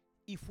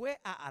y fue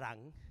a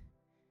Harán.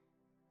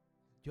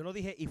 Yo no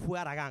dije y fue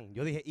a Aragán,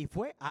 yo dije y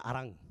fue a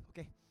Harán.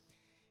 ¿Okay?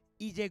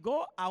 Y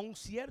llegó a un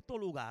cierto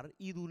lugar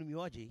y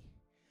durmió allí,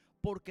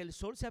 porque el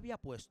sol se había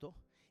puesto,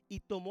 y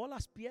tomó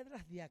las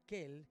piedras de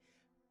aquel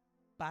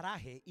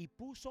paraje y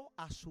puso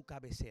a su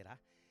cabecera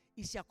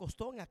y se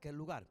acostó en aquel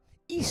lugar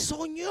y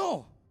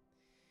soñó.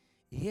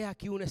 Y he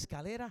aquí una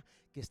escalera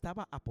que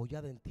estaba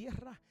apoyada en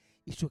tierra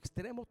y su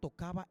extremo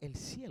tocaba el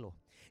cielo.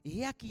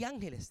 Y he aquí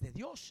ángeles de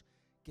Dios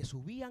que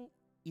subían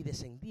y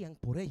descendían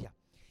por ella.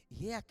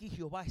 Y he aquí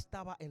Jehová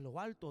estaba en lo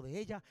alto de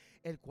ella,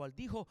 el cual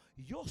dijo,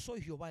 yo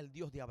soy Jehová, el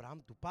Dios de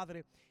Abraham tu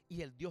padre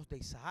y el Dios de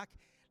Isaac.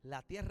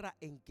 la tierra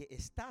en que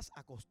estás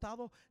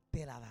acostado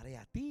te la daré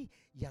a ti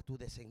y a tu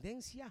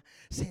descendencia.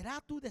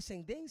 Será tu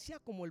descendencia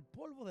como el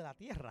polvo de la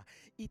tierra,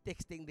 y te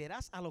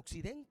extenderás al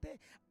occidente,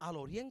 al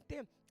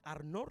oriente,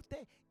 al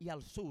norte y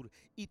al sur,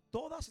 y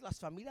todas las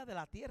familias de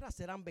la tierra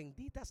serán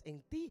benditas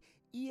en ti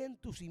y en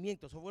tu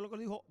simiente. Eso fue lo que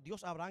le dijo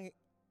Dios a Abraham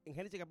en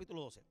Génesis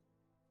capítulo 12.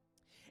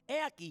 He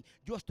aquí,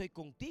 yo estoy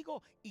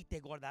contigo y te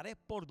guardaré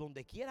por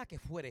donde quiera que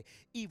fuere,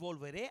 y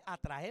volveré a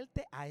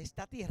traerte a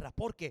esta tierra.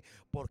 ¿Por qué?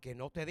 Porque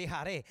no te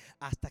dejaré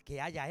hasta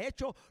que haya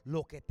hecho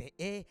lo que te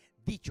he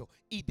dicho.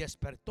 Y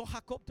despertó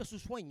Jacob de su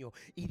sueño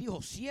y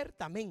dijo: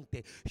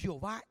 ciertamente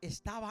Jehová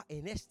estaba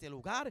en este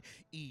lugar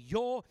y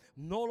yo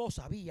no lo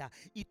sabía.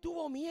 Y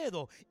tuvo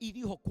miedo y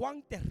dijo: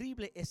 cuán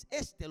terrible es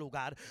este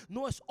lugar,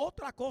 no es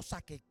otra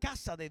cosa que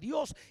casa de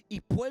Dios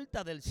y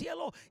puerta del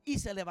cielo. Y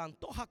se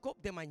levantó Jacob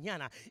de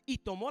mañana y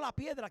tomó la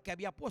piedra que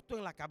había puesto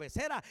en la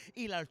cabecera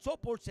y la alzó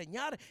por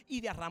señal y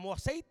derramó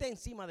aceite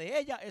encima de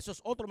ella. Eso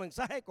es otro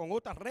mensaje con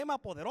otra rema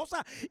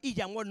poderosa. Y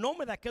llamó el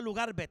nombre de aquel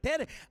lugar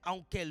Betel,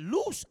 aunque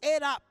Luz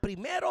era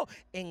primero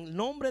en el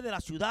nombre de la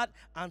ciudad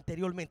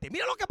anteriormente.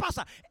 Mira lo que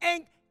pasa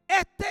en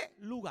este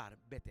lugar,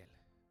 Betel.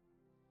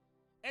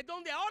 Es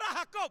donde ahora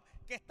Jacob,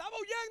 que estaba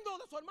huyendo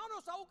de su hermano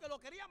Esaú, que lo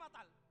quería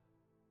matar,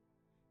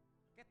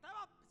 que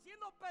estaba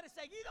siendo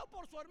perseguido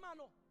por su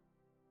hermano,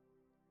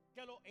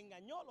 que lo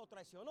engañó, lo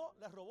traicionó,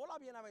 le robó la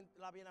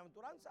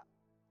bienaventuranza,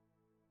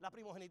 la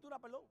primogenitura,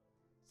 perdón,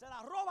 se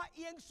la roba,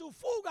 y en su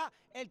fuga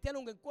él tiene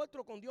un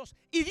encuentro con Dios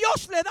y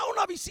Dios le da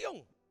una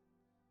visión.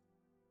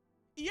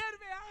 Y él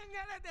ve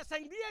ángeles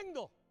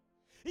descendiendo,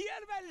 y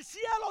él ve el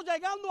cielo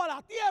llegando a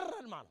la tierra,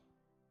 hermano.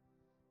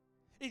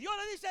 Y Dios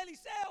le dice a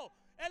Eliseo: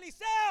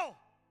 Eliseo,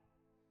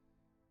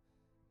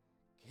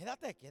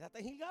 quédate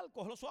en Gilgal,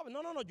 cógelo suave.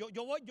 No,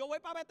 yo voy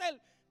para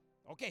Betel.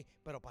 Ok,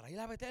 pero para ir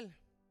a Betel,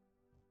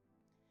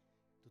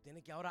 tú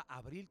tienes que ahora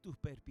abrir tus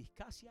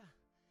perspicacias,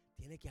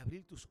 tienes que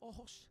abrir tus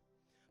ojos.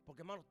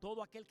 Porque, hermano,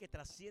 todo aquel que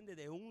trasciende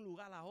de un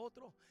lugar a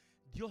otro,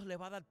 Dios le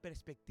va a dar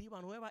perspectiva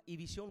nueva y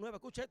visión nueva.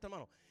 Escucha esto,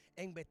 hermano.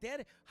 En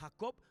Betel,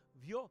 Jacob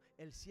vio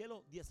el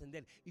cielo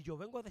descender. Y yo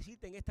vengo a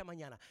decirte en esta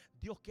mañana: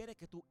 Dios quiere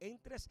que tú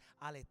entres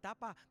a la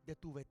etapa de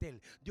tu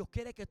Betel. Dios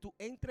quiere que tú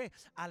entres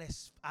a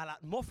la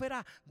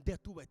atmósfera de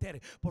tu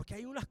Betel. Porque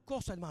hay unas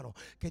cosas, hermano,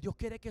 que Dios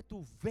quiere que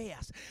tú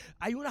veas.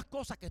 Hay unas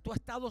cosas que tú has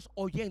estado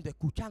oyendo,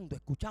 escuchando.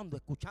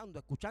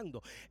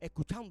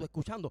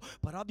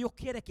 Pero ahora Dios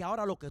quiere que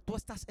ahora lo que tú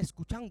estás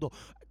escuchando,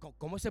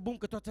 como ese boom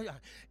que tú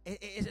estás,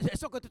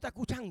 eso que tú estás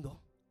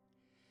escuchando,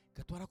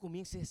 que tú ahora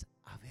comiences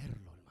a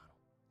verlo, hermano.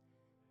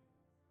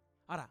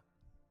 Ahora,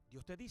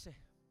 Dios te dice,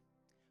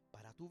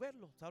 para tú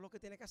verlo, ¿sabes lo que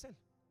tienes que hacer?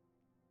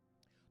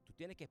 Tú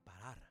tienes que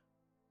parar.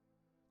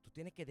 Tú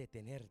tienes que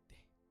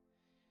detenerte.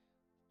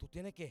 Tú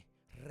tienes que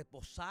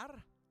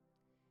reposar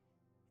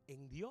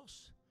en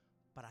Dios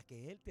para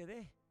que Él te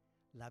dé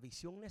la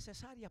visión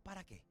necesaria.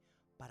 ¿Para qué?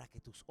 Para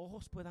que tus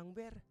ojos puedan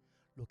ver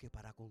lo que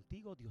para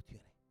contigo Dios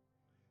tiene.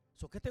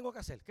 ¿Qué tengo que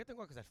hacer? ¿Qué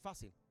tengo que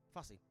hacer?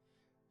 Fácil.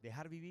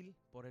 Dejar vivir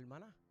por el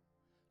maná.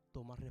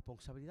 Tomar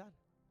responsabilidad.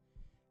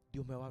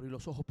 Dios me va a abrir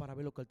los ojos para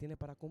ver lo que Él tiene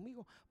para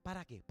conmigo.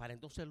 ¿Para qué? Para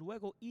entonces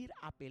luego ir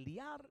a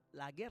pelear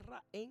la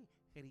guerra en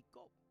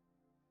Jericó.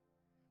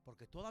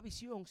 Porque toda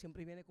visión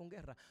siempre viene con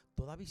guerra.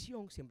 Toda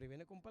visión siempre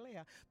viene con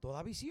pelea.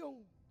 Toda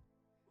visión.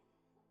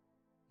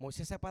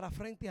 Moisés se para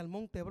frente al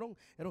monte Hebrón.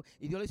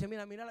 Y Dios le dice: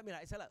 mira,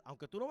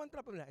 aunque tú no vas a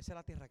entrar, pero mira, esa es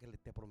la tierra que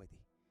te prometí.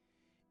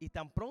 Y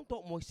tan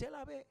pronto Moisés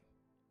la ve,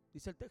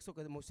 dice el texto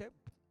que Moisés,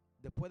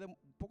 después de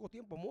poco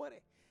tiempo,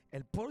 muere.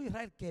 El pueblo de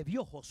Israel que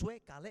vio, Josué,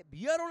 Caleb,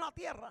 vieron la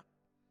tierra.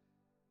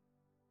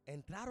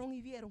 Entraron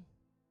y vieron.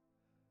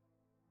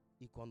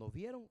 Y cuando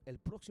vieron, el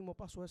próximo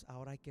paso es: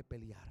 ahora hay que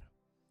pelear.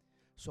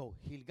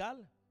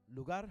 Gilgal,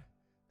 lugar,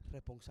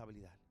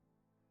 responsabilidad.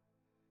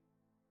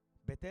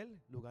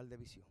 Betel, lugar de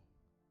visión.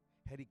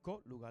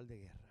 Jericó, lugar de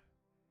guerra.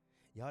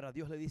 Y ahora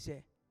Dios le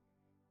dice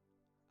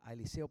a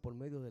Eliseo por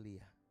medio de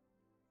Elías: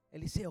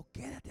 Eliseo,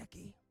 quédate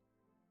aquí,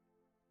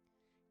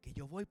 que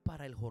yo voy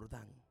para el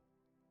Jordán.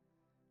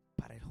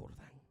 Para el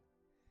Jordán.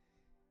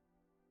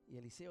 Y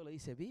Eliseo le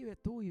dice: vive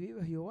tú y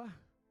vive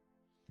Jehová,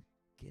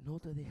 que no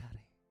te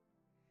dejaré.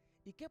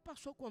 ¿Y qué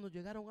pasó cuando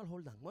llegaron al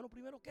Jordán? Bueno,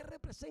 primero, ¿qué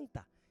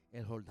representa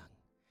el Jordán?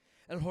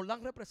 El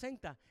Jordán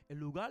representa el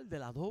lugar de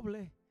la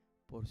doble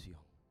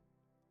porción.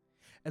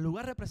 El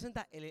lugar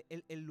representa,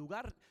 el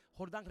lugar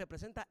Jordán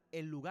representa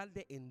el lugar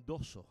de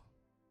endoso.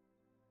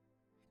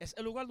 Es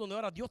el lugar donde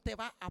ahora Dios te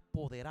va a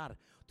apoderar.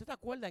 ¿Usted se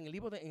acuerda en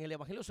el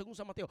Evangelio según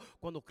San Mateo,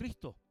 cuando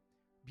Cristo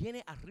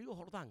viene al río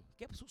Jordán?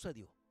 ¿Qué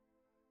sucedió?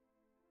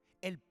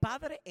 El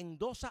Padre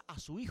endosa a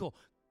su Hijo.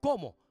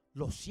 ¿Cómo?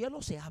 Los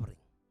cielos se abren.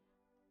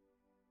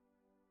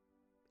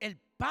 El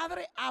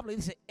Padre habla y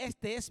dice: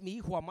 este es mi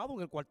Hijo amado,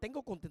 en el cual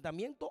tengo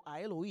contentamiento a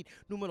Él oír.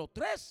 Número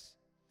 3,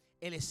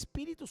 el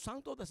Espíritu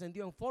Santo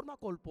descendió en forma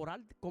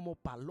corporal como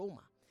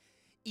paloma.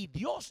 Y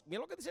Dios,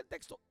 mira lo que dice el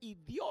texto, y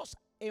Dios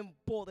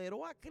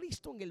empoderó a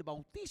Cristo en el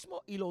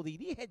bautismo y lo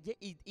dirige,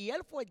 y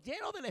Él fue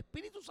lleno del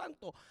Espíritu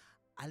Santo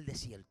al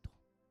desierto.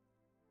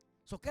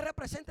 ¿Qué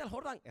representa el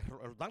Jordán? El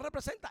Jordán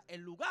representa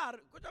el lugar,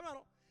 escúchame,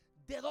 hermano,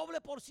 de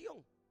doble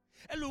porción.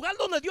 El lugar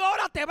donde Dios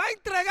ahora te va a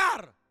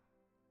entregar.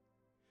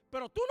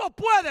 Pero tú no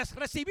puedes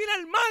recibir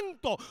el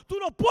manto, tú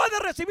no puedes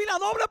recibir la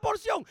doble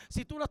porción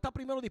si tú no estás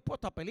primero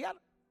dispuesto a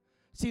pelear.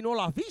 Si no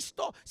lo has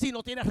visto, si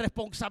no tienes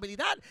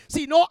responsabilidad,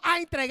 si no has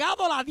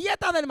entregado la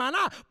dieta del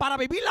maná para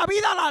vivir la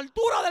vida a la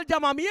altura del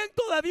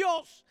llamamiento de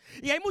Dios.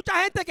 Y hay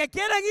mucha gente que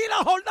quieren ir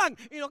a Jordán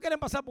y no quieren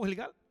pasar por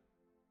Gilgal.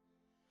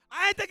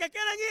 Hay gente que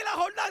quieren ir a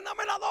Jordán,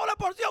 dame la doble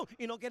porción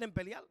y no quieren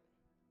pelear.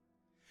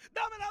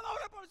 Dame la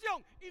doble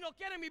porción y no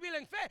quieren vivir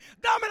en fe.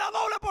 Dame la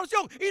doble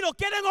porción y no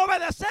quieren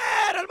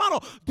obedecer, hermano.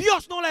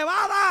 Dios no le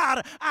va a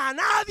dar a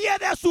nadie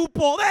de su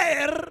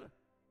poder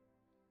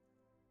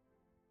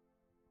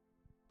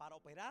para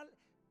operar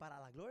para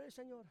la gloria del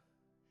Señor,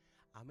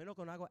 a menos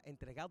que no haya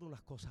entregado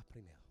unas cosas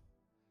primero.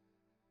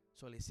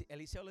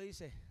 Eliseo le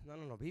dice,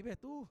 no, vive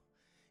tú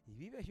y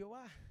vive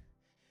Jehová,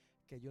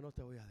 que yo no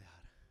te voy a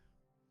dejar.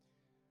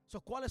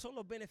 ¿Cuáles son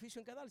los beneficios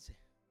en quedarse?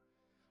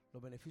 Los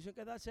beneficios en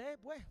quedarse es,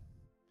 pues,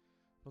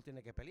 no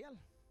tiene que pelear.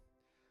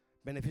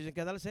 Beneficio en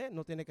quedarse es,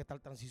 no tiene que estar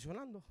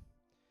transicionando.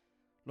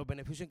 Los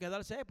beneficios en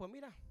quedarse es, pues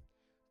mira,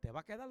 te va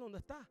a quedar donde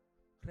está,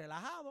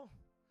 relajado.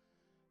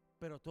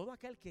 Pero todo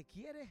aquel que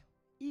quiere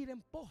ir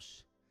en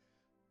pos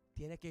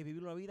tiene que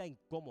vivir una vida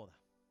incómoda.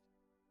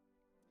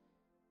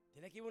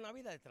 Tiene que vivir una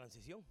vida de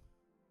transición.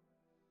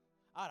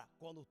 Ahora,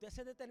 cuando usted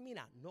se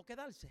determina no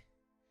quedarse,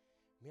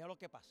 mira lo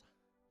que pasa.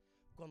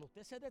 Cuando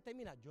usted se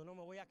determina, yo no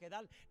me voy a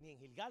quedar ni en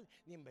Gilgal,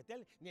 ni en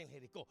Betel, ni en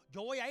Jericó.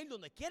 Yo voy a ir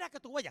donde quiera que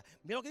tú vayas.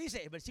 Mira lo que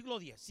dice el versículo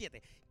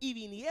 17. Y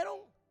vinieron,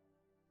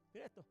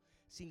 mira esto,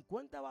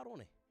 50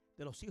 varones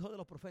de los hijos de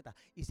los profetas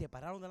y se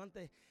pararon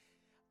delante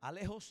a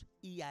lejos,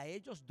 y a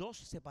ellos dos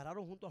se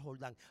pararon junto al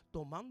Jordán.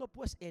 Tomando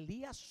pues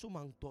Elías su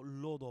manto,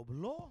 lo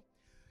dobló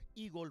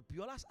y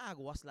golpeó las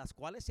aguas, las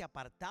cuales se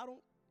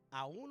apartaron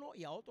a uno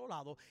y a otro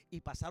lado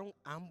y pasaron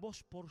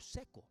ambos por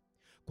seco.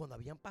 Cuando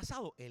habían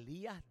pasado,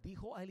 Elías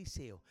dijo a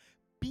Eliseo,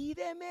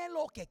 pídeme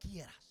lo que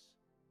quieras.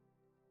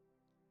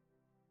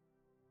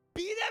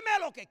 Pídeme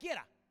lo que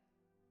quieras.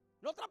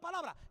 En otras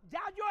palabras,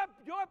 ya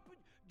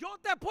yo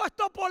te he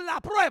puesto por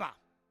la prueba.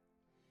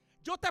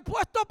 Yo te he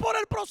puesto por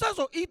el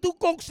proceso y tu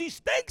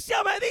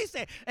consistencia me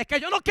dice, es que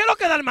yo no quiero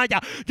quedarme allá.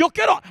 Yo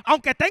quiero,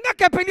 aunque tenga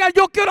que pelear,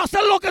 yo quiero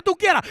hacer lo que tú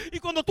quieras. Y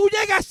cuando tú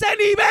llegas a ese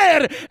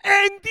nivel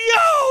en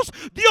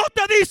Dios, Dios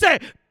te dice,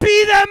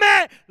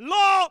 pídeme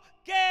lo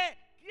que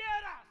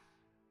quieras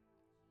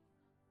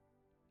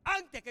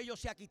antes que yo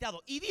sea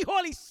quitado. Y dijo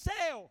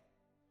Eliseo,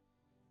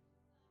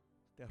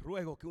 te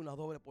ruego que una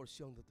doble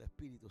porción de tu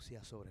espíritu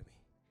sea sobre mí.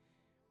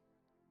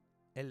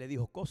 Él le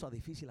dijo, cosas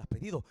difíciles has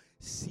pedido.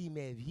 Si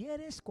me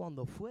vieres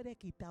cuando fuere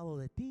quitado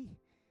de ti,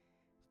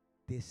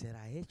 te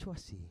será hecho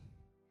así.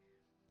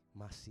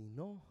 Mas si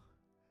no,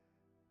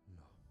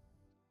 no.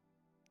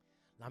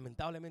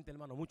 Lamentablemente,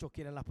 hermano, muchos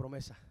quieren las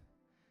promesas,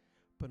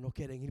 pero no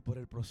quieren ir por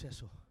el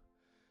proceso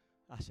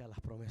hacia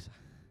las promesas.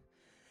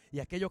 Y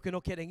aquellos que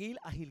no quieren ir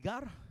a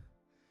Gilgal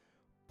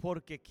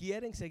porque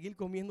quieren seguir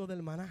comiendo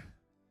del maná,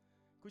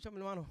 escúchame,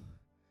 hermano,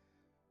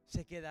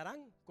 se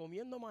quedarán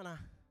comiendo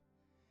maná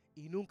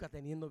y nunca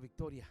teniendo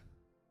victoria.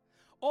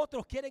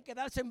 Otros quieren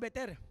quedarse en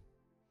Betel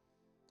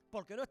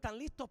porque no están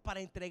listos para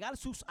entregar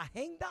sus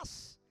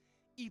agendas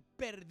y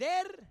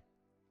perder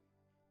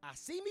a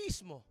sí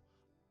mismo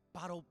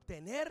para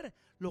obtener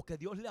lo que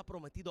Dios le ha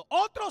prometido.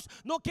 Otros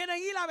no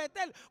quieren ir a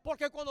Betel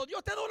porque cuando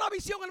Dios te da una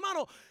visión,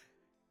 hermano,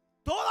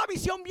 toda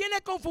visión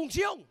viene con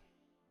función.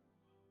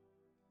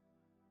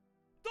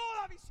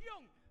 Toda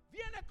visión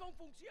viene con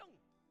función.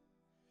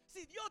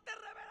 Si Dios te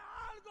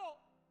revela algo,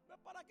 no es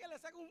para que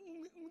les haga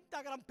un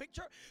Instagram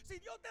picture. Si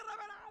Dios te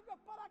revela algo, es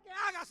para que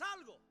hagas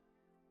algo.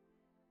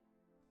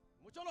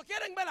 Muchos no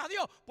quieren ver a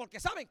Dios porque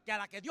saben que a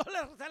la que Dios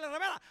se le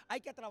revela hay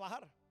que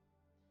trabajar.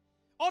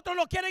 Otros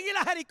no quieren ir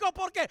a Jericó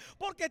porque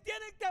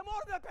tienen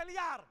temor de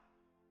pelear.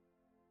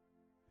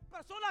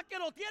 Personas que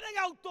no tienen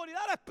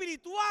autoridad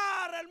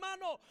espiritual,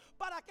 hermano.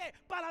 ¿Para qué?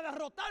 Para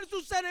derrotar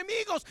sus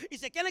enemigos y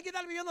se quieren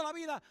quedar viviendo la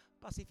vida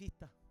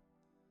pacifista.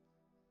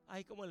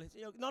 Ay, como el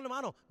Señor. No,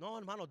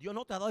 hermano, Dios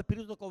no te ha dado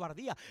espíritu de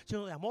cobardía,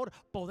 sino de amor,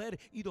 poder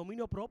y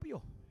dominio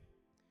propio.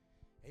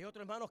 Hay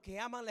otros hermanos que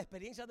aman la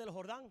experiencia del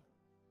Jordán.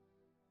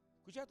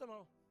 Escucha esto,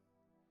 hermano.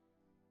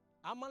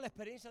 Aman la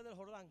experiencia del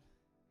Jordán,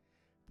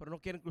 pero no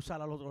quieren cruzar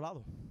al otro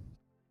lado.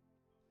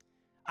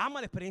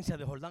 Aman la experiencia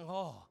del Jordán.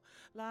 Oh,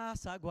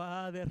 las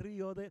aguas del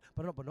río de...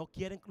 Pero no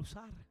quieren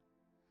cruzar.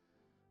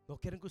 No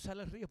quieren cruzar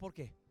el río. ¿Por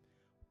qué?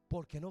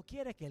 Porque no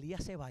quiere que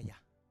Elías se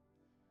vaya.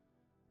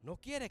 No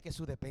quiere que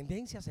su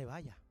dependencia se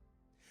vaya.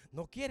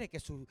 No quiere que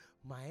su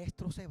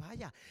maestro se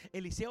vaya.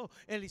 Eliseo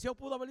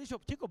pudo haber dicho,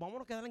 chicos,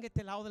 vámonos a quedar en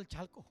este lado del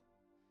charco.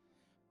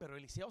 Pero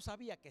Eliseo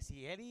sabía que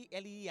si él y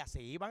Elías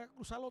se iban a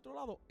cruzar al otro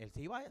lado, él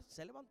se iba a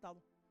ser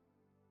levantado.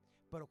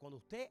 Pero cuando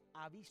usted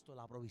ha visto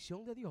la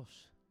provisión de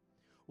Dios,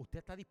 usted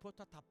está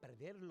dispuesto hasta a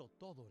perderlo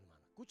todo,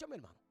 hermano. Escúchame,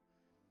 hermano.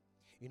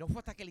 Y no fue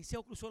hasta que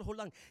Eliseo cruzó el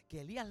Jordán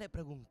que Elías le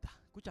pregunta,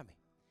 escúchame,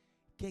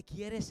 ¿qué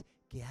quieres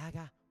que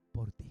haga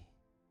por ti?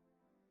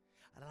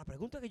 Ahora la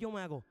pregunta que yo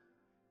me hago,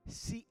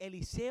 Si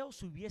Eliseo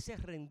se hubiese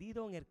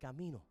rendido en el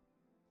camino,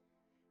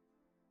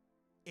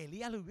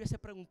 Elías le hubiese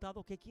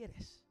preguntado, ¿qué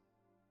quieres?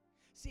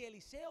 Si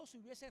Eliseo se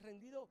hubiese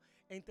rendido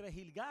entre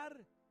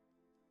Gilgal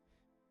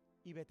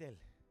y Betel,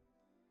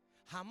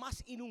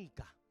 jamás y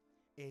nunca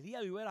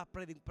Elías le hubiera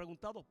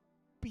preguntado,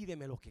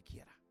 pídeme lo que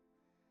quiera.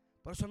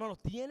 Por eso,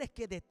 hermanos, tienes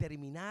que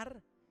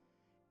determinar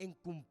en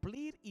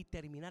cumplir y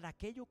terminar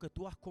aquello que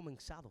tú has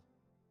comenzado.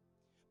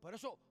 Por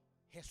eso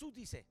Jesús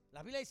dice,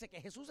 la Biblia dice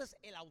que Jesús es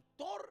el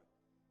autor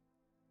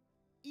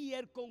y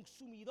el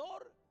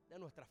consumidor de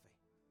nuestra fe.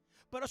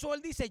 Por eso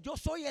Él dice, yo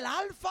soy el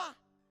alfa.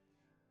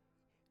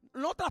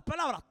 En otras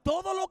palabras,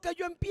 todo lo que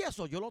yo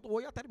empiezo, yo lo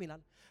voy a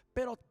terminar.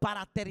 Pero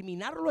para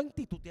terminarlo en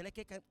ti, tú tienes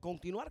que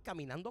continuar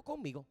caminando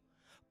conmigo.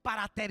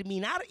 Para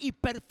terminar y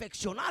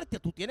perfeccionarte,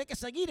 tú tienes que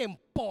seguir en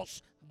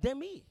pos de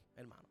mí,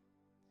 hermano.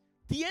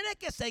 Tienes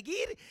que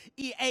seguir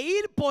e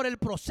ir por el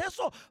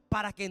proceso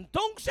para que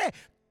entonces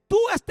tú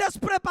estés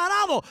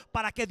preparado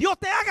para que Dios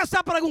te haga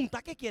esa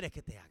pregunta. ¿Qué quieres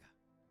que te haga?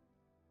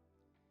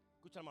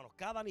 Escucha, hermano,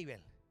 cada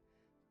nivel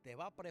te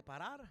va a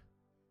preparar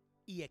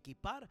y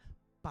equipar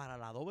para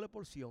la doble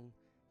porción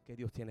que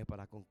Dios tiene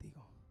para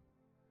contigo.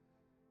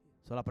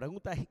 So, la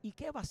pregunta es, ¿y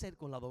qué va a hacer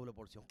con la doble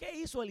porción? ¿Qué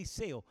hizo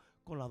Eliseo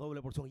con la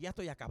doble porción? Ya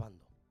estoy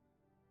acabando.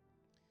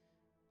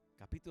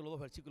 Capítulo 2,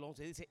 versículo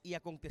 11 dice, y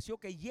aconteció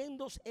que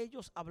yendo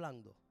ellos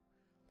hablando,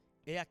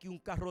 he aquí un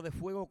carro de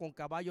fuego con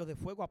caballos de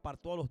fuego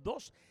apartó a los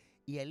dos,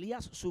 y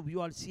Elías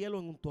subió al cielo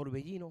en un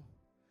torbellino.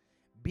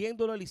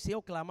 Viéndolo,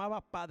 Eliseo clamaba,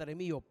 Padre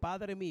mío,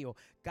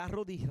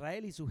 carro de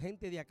Israel y su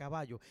gente de a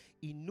caballo,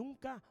 y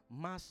nunca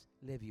más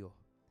le vio.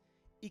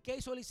 ¿Y qué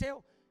hizo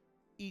Eliseo?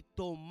 Y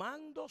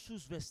tomando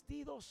sus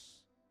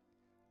vestidos,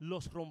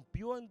 los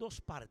rompió en dos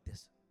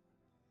partes.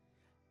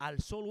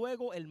 Alzó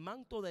luego el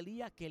manto de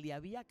Elías que le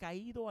había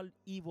caído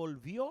y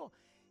volvió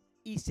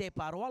y se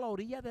paró a la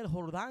orilla del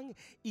Jordán,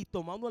 y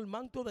tomando el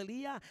manto de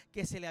Elías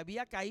que se le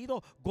había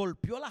caído,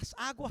 golpeó las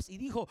aguas y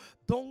dijo,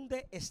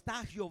 ¿dónde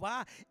está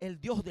Jehová, el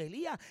Dios de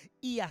Elías?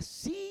 Y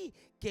así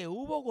que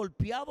hubo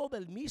golpeado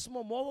del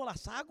mismo modo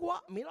las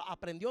aguas, mira,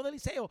 aprendió de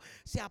Eliseo,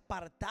 se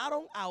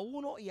apartaron a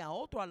uno y a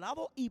otro al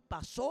lado, y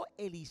pasó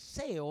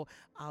Eliseo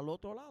al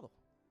otro lado.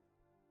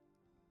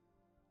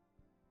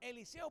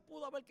 Eliseo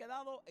pudo haber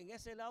quedado en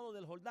ese lado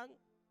del Jordán,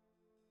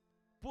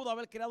 pudo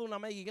haber creado una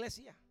mega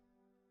iglesia,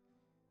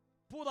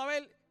 pudo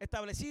haber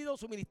establecido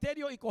su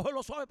ministerio y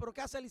cogerlo suave, pero ¿qué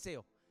hace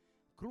Eliseo?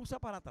 Cruza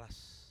para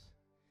atrás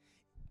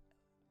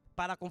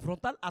para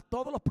confrontar a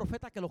todos los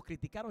profetas que los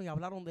criticaron y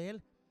hablaron de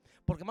él.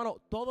 Porque, hermano,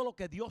 todo lo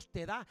que Dios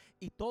te da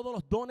y todos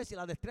los dones y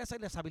las destrezas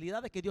y las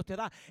habilidades que Dios te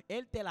da,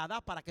 Él te la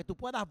da para que tú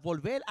puedas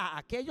volver a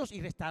aquellos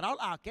y restaurar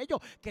a aquellos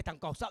que te han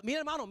causado. Mira,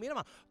 hermano,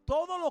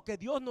 todo lo que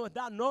Dios nos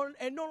da,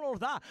 Él no nos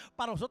da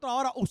para nosotros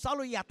ahora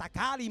usarlo y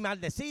atacar y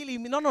maldecir.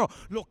 No.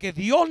 Lo que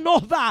Dios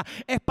nos da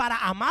es para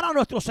amar a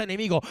nuestros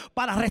enemigos,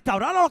 para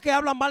restaurar a los que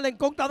hablan mal en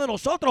contra de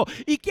nosotros.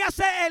 ¿Y qué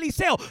hace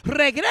Eliseo?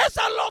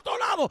 Regresa al otro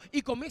lado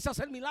y comienza a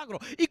hacer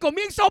milagros y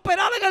comienza a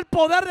operar en el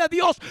poder de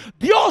Dios.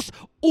 Dios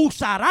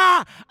usará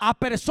a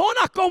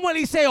personas como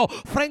Eliseo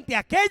frente a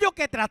aquellos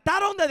que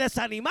trataron de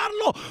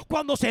desanimarlo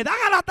cuando se dan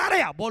a la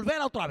tarea. Volver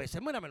otra vez.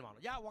 Mírame, hermano,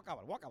 ya voy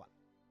a acabar.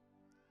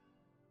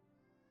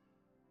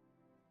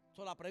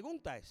 So, la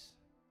pregunta es,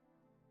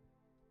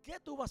 ¿qué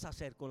tú vas a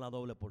hacer con la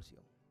doble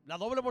porción? La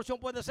doble porción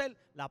puede ser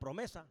la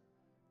promesa,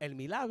 el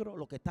milagro,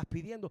 lo que estás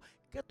pidiendo.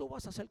 ¿Qué tú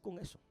vas a hacer con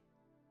eso?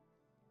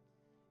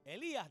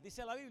 Elías,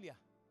 dice la Biblia,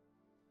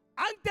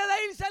 antes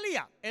de irse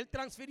Elías, él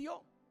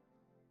transfirió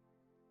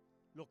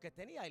lo que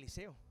tenía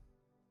Eliseo.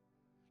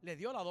 Le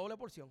dio la doble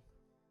porción.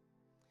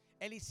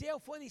 Eliseo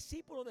fue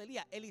discípulo de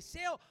Elías.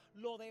 Eliseo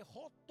lo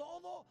dejó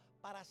todo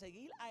para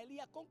seguir a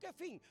Elías. ¿Con qué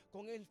fin?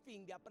 Con el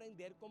fin de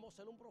aprender cómo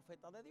ser un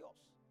profeta de Dios.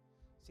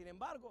 Sin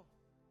embargo,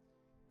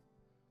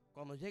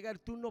 cuando llega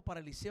el turno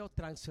para Eliseo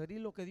transferir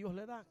lo que Dios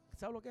le da,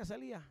 ¿sabe lo que hace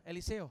Elías?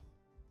 Eliseo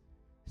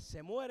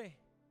se muere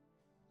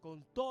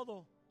con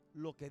todo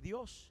lo que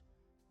Dios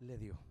le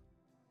dio.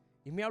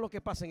 Y mira lo que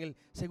pasa en el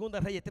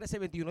 2 Reyes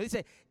 13:21.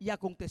 Dice, y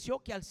aconteció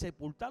que al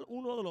sepultar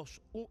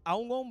a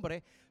un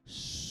hombre,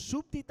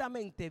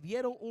 súbitamente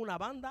vieron una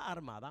banda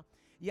armada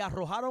y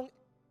arrojaron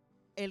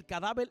el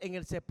cadáver en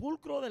el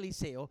sepulcro de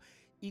Eliseo.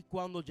 Y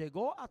cuando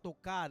llegó a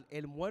tocar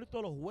el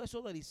muerto los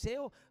huesos de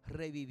Eliseo,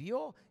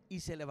 revivió y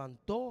se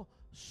levantó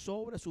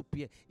sobre sus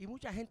pies. Y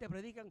mucha gente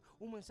predica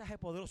un mensaje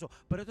poderoso,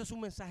 pero esto es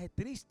un mensaje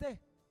triste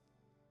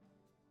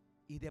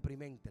y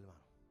deprimente, hermano.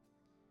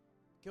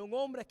 Que un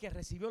hombre que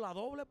recibió la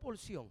doble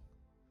porción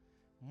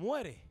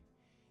muere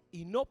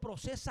y no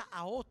procesa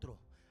a otro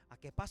a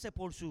que pase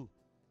por su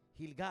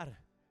Gilgal,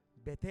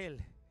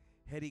 Betel,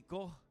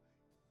 Jericó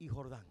y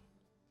Jordán.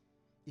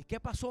 ¿Y qué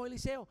pasó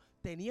Eliseo?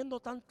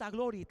 Teniendo tanta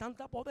gloria y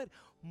tanta poder,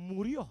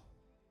 murió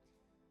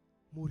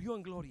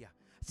en gloria.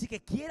 Así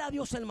que quiera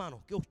Dios,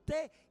 hermano, que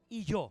usted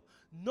y yo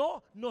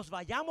no nos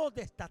vayamos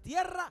de esta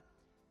tierra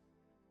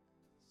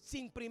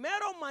sin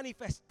primero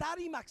manifestar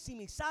y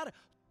maximizar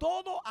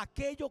todo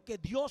aquello que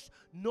Dios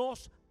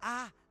nos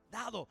ha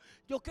dado.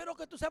 Yo quiero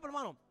que tú sepas,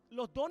 hermano,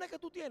 los dones que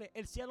tú tienes,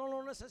 el cielo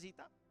no los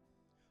necesita.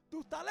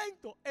 tus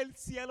talentos, el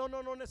cielo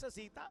no nos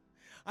necesita.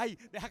 Ay,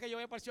 deja que yo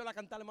vaya para el cielo a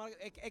cantar, hermano.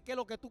 Es que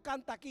lo que tú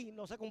cantas aquí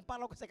no se compara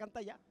a lo que se canta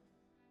allá.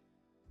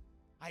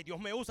 Ay, Dios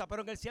me usa,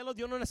 pero en el cielo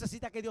Dios no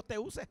necesita que Dios te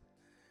use.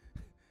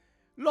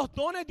 Los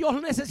dones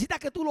Dios necesita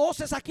que tú lo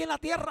uses aquí en la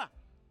tierra.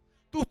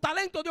 Tus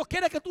talentos Dios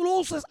quiere que tú lo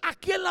uses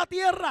aquí en la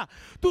tierra.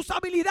 Tus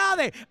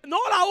habilidades, no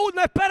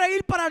esperes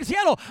ir para el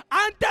cielo.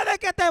 Antes de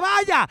que te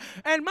vayas,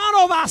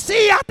 hermano,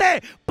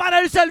 vacíate para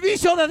el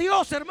servicio de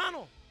Dios,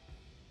 hermano.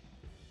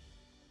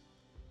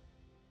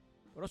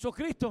 Por eso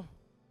Cristo,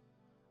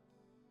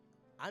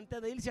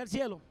 antes de irse al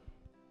cielo,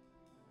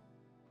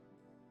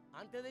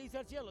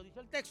 dice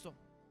el texto.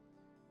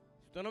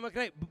 Si usted no me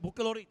cree,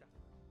 búsquelo ahorita.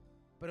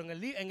 Pero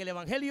en el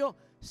Evangelio,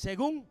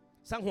 según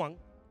San Juan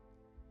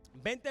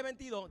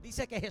 20:22,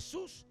 dice que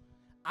Jesús,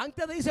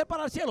 antes de irse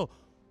para el cielo,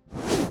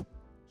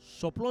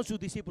 sopló en sus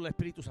discípulos el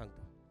Espíritu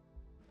Santo.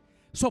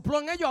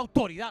 Sopló en ellos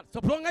autoridad,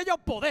 sopló en ellos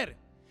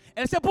poder.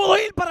 Él se pudo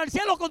ir para el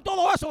cielo con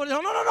todo eso. Él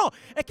dijo, no,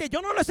 es que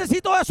yo no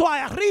necesito eso ahí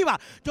arriba.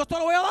 Yo te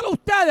lo voy a dar a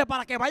ustedes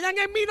para que vayan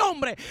en mi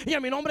nombre. Y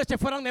en mi nombre se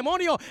fueran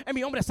demonios, en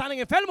mi nombre salen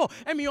enfermos,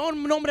 en mi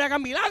nombre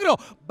hagan milagros.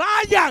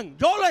 Vayan,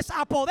 yo les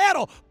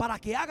apodero para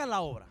que hagan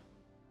la obra.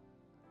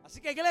 Así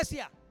que,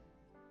 iglesia,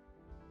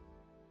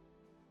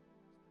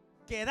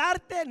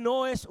 quedarte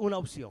no es una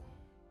opción.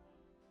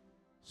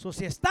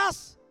 Si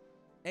estás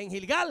en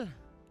Gilgal,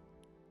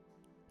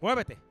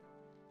 muévete,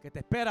 que te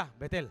espera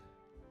Betel.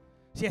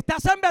 Si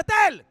estás en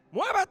Betel,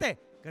 muévete,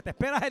 que te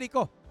espera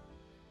Jericó.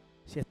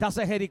 Si estás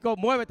en Jericó,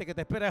 muévete, que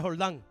te espera el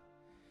Jordán.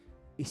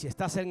 Y si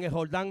estás en el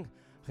Jordán,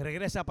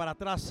 regresa para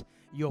atrás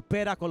y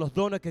opera con los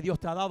dones que Dios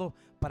te ha dado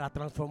para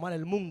transformar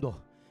el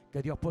mundo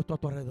que Dios ha puesto a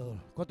tu alrededor.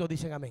 ¿Cuántos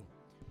dicen amén?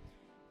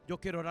 Yo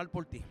quiero orar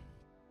por ti.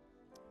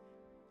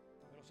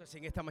 No sé si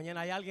en esta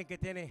mañana hay alguien que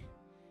tiene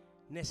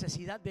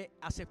necesidad de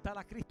aceptar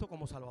a Cristo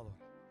como Salvador.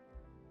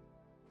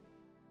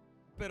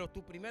 Pero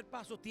tu primer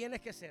paso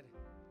tienes que ser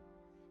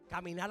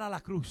caminar a la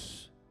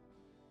cruz,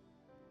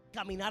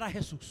 caminar a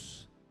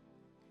Jesús.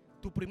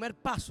 Tu primer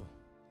paso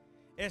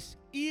es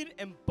ir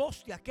en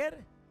pos de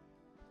aquel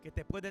que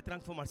te puede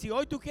transformar. Si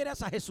hoy tú quieres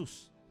a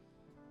Jesús,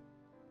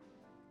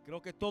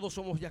 creo que todos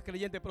somos ya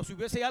creyentes, pero si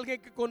hubiese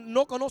alguien que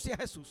no conoce a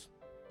Jesús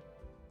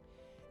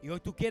y hoy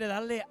tú quieres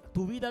darle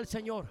tu vida al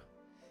Señor,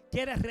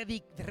 quieres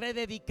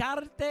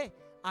rededicarte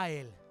a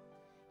Él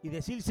y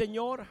decir,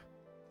 Señor,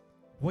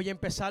 voy a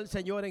empezar,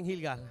 Señor, en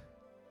Gilgal,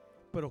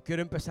 pero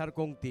quiero empezar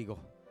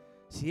contigo.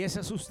 Si ese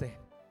es usted,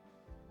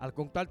 al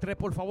contar 3,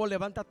 por favor,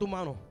 levanta tu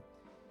mano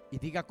y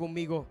diga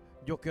conmigo,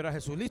 yo quiero a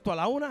Jesús. ¿Listo? A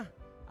la 1,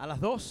 a las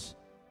 2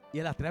 y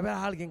a las 3. ¿Ves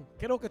a alguien?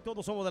 Creo que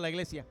todos somos de la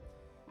iglesia.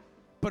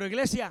 Pero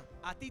iglesia,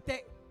 a ti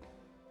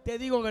te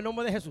digo en el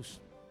nombre de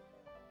Jesús,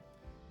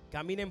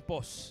 camina en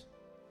pos.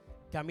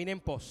 Camina en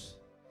pos.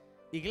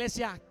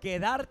 Iglesia,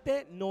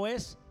 quedarte no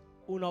es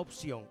una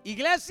opción.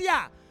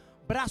 Iglesia,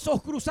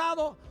 brazos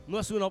cruzados no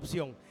es una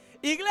opción.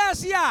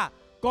 Iglesia,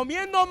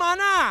 comiendo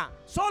maná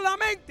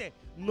solamente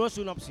no es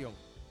una opción,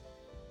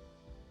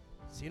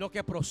 sino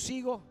que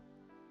prosigo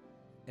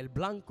el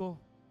blanco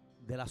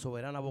de la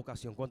soberana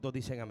vocación. ¿Cuántos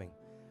dicen amén?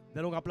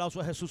 Den un aplauso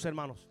a Jesús,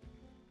 hermanos.